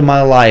rest of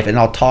my life, and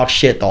I'll talk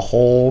shit the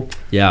whole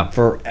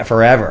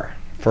forever.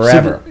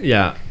 So,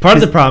 part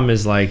of the problem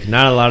is like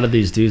not a lot of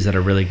these dudes that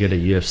are really good at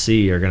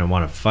UFC are going to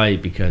want to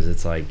fight because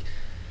it's like,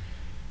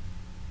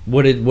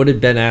 what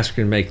did Ben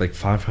Askren make, like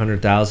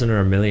 $500,000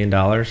 or $1 million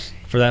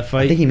for that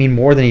fight? I think he made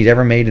more than he'd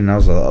ever made in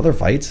those other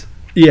fights.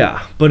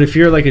 Yeah, but if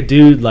you're like a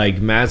dude like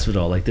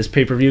Masvidal, like this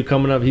pay-per-view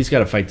coming up, he's got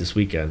to fight this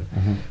weekend.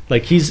 Mm-hmm.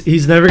 Like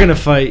he's never gonna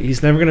fight.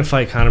 He's never gonna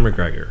fight Conor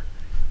McGregor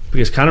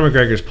because Conor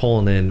McGregor's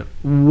pulling in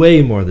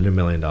way more than $1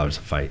 million a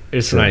fight.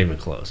 It's not even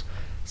close.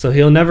 So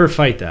he'll never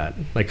fight that.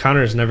 Like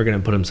Conor's never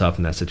gonna put himself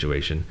in that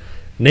situation.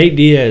 Nate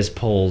Diaz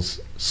pulls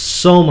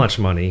so much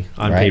money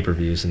on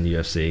pay-per-views in the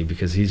UFC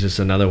because he's just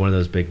another one of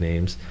those big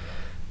names.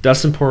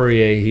 Dustin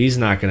Poirier, he's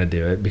not going to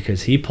do it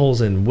because he pulls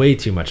in way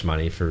too much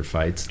money for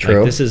fights. True.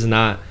 Like, this is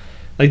not...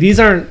 Like, these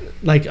aren't,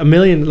 like, $1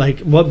 million... Like,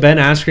 what Ben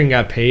Askren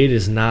got paid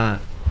is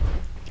not...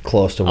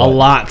 Close to what? A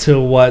lot to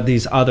what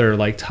these other,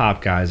 like,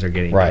 top guys are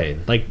getting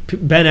paid. Like,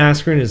 Ben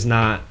Askren is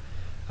not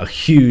a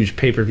huge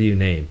pay-per-view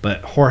name,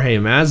 but Jorge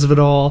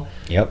Masvidal,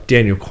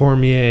 Daniel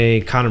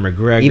Cormier, Conor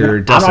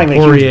McGregor, Dustin Poirier...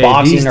 I'm not even a huge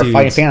boxing or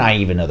fighting fan. I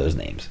even know those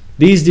names.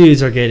 These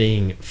dudes are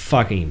getting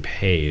fucking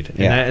paid,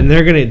 and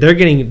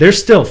they're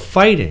still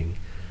fighting,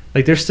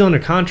 like they're still under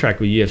contract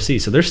with UFC,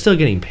 so they're still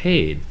getting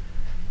paid.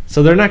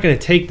 So they're not going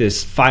to take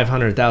this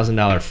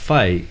 $500,000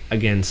 fight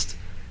against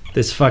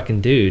this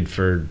fucking dude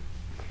for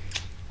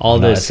all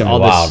this. I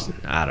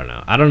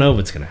don't know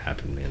what's going to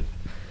happen, man.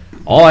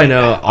 All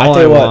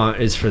I want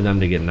is for them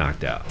to get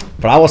knocked out.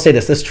 But I will say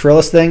this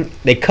Trillist thing,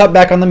 they cut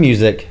back on the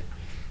music.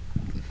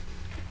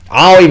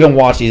 I'll even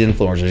watch these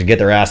influencers get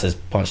their asses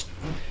punched.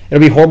 It'll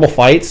be horrible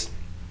fights.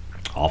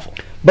 Awful.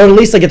 But at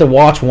least I get to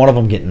watch one of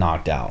them get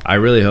knocked out. I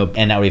really hope.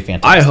 And that would be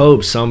fantastic. I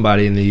hope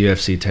somebody in the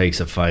UFC takes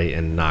a fight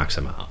and knocks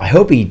him out. I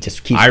hope he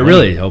just keeps winning.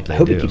 Really hope they do. I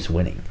hope he keeps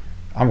winning.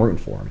 I'm rooting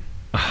for him.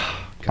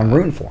 I'm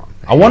rooting for him.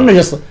 I want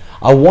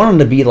him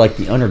to be like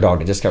the underdog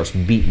that just starts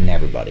beating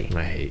everybody.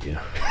 I hate you.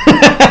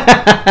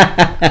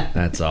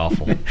 That's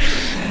awful.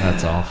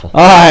 That's awful.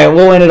 All right,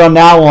 we'll end it on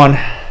that one.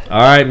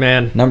 All right,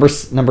 man. Number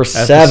 7.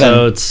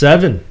 Episode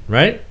 7,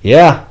 right?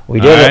 Yeah, we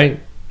did it.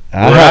 We're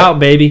out,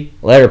 baby.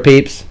 Later,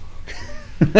 peeps.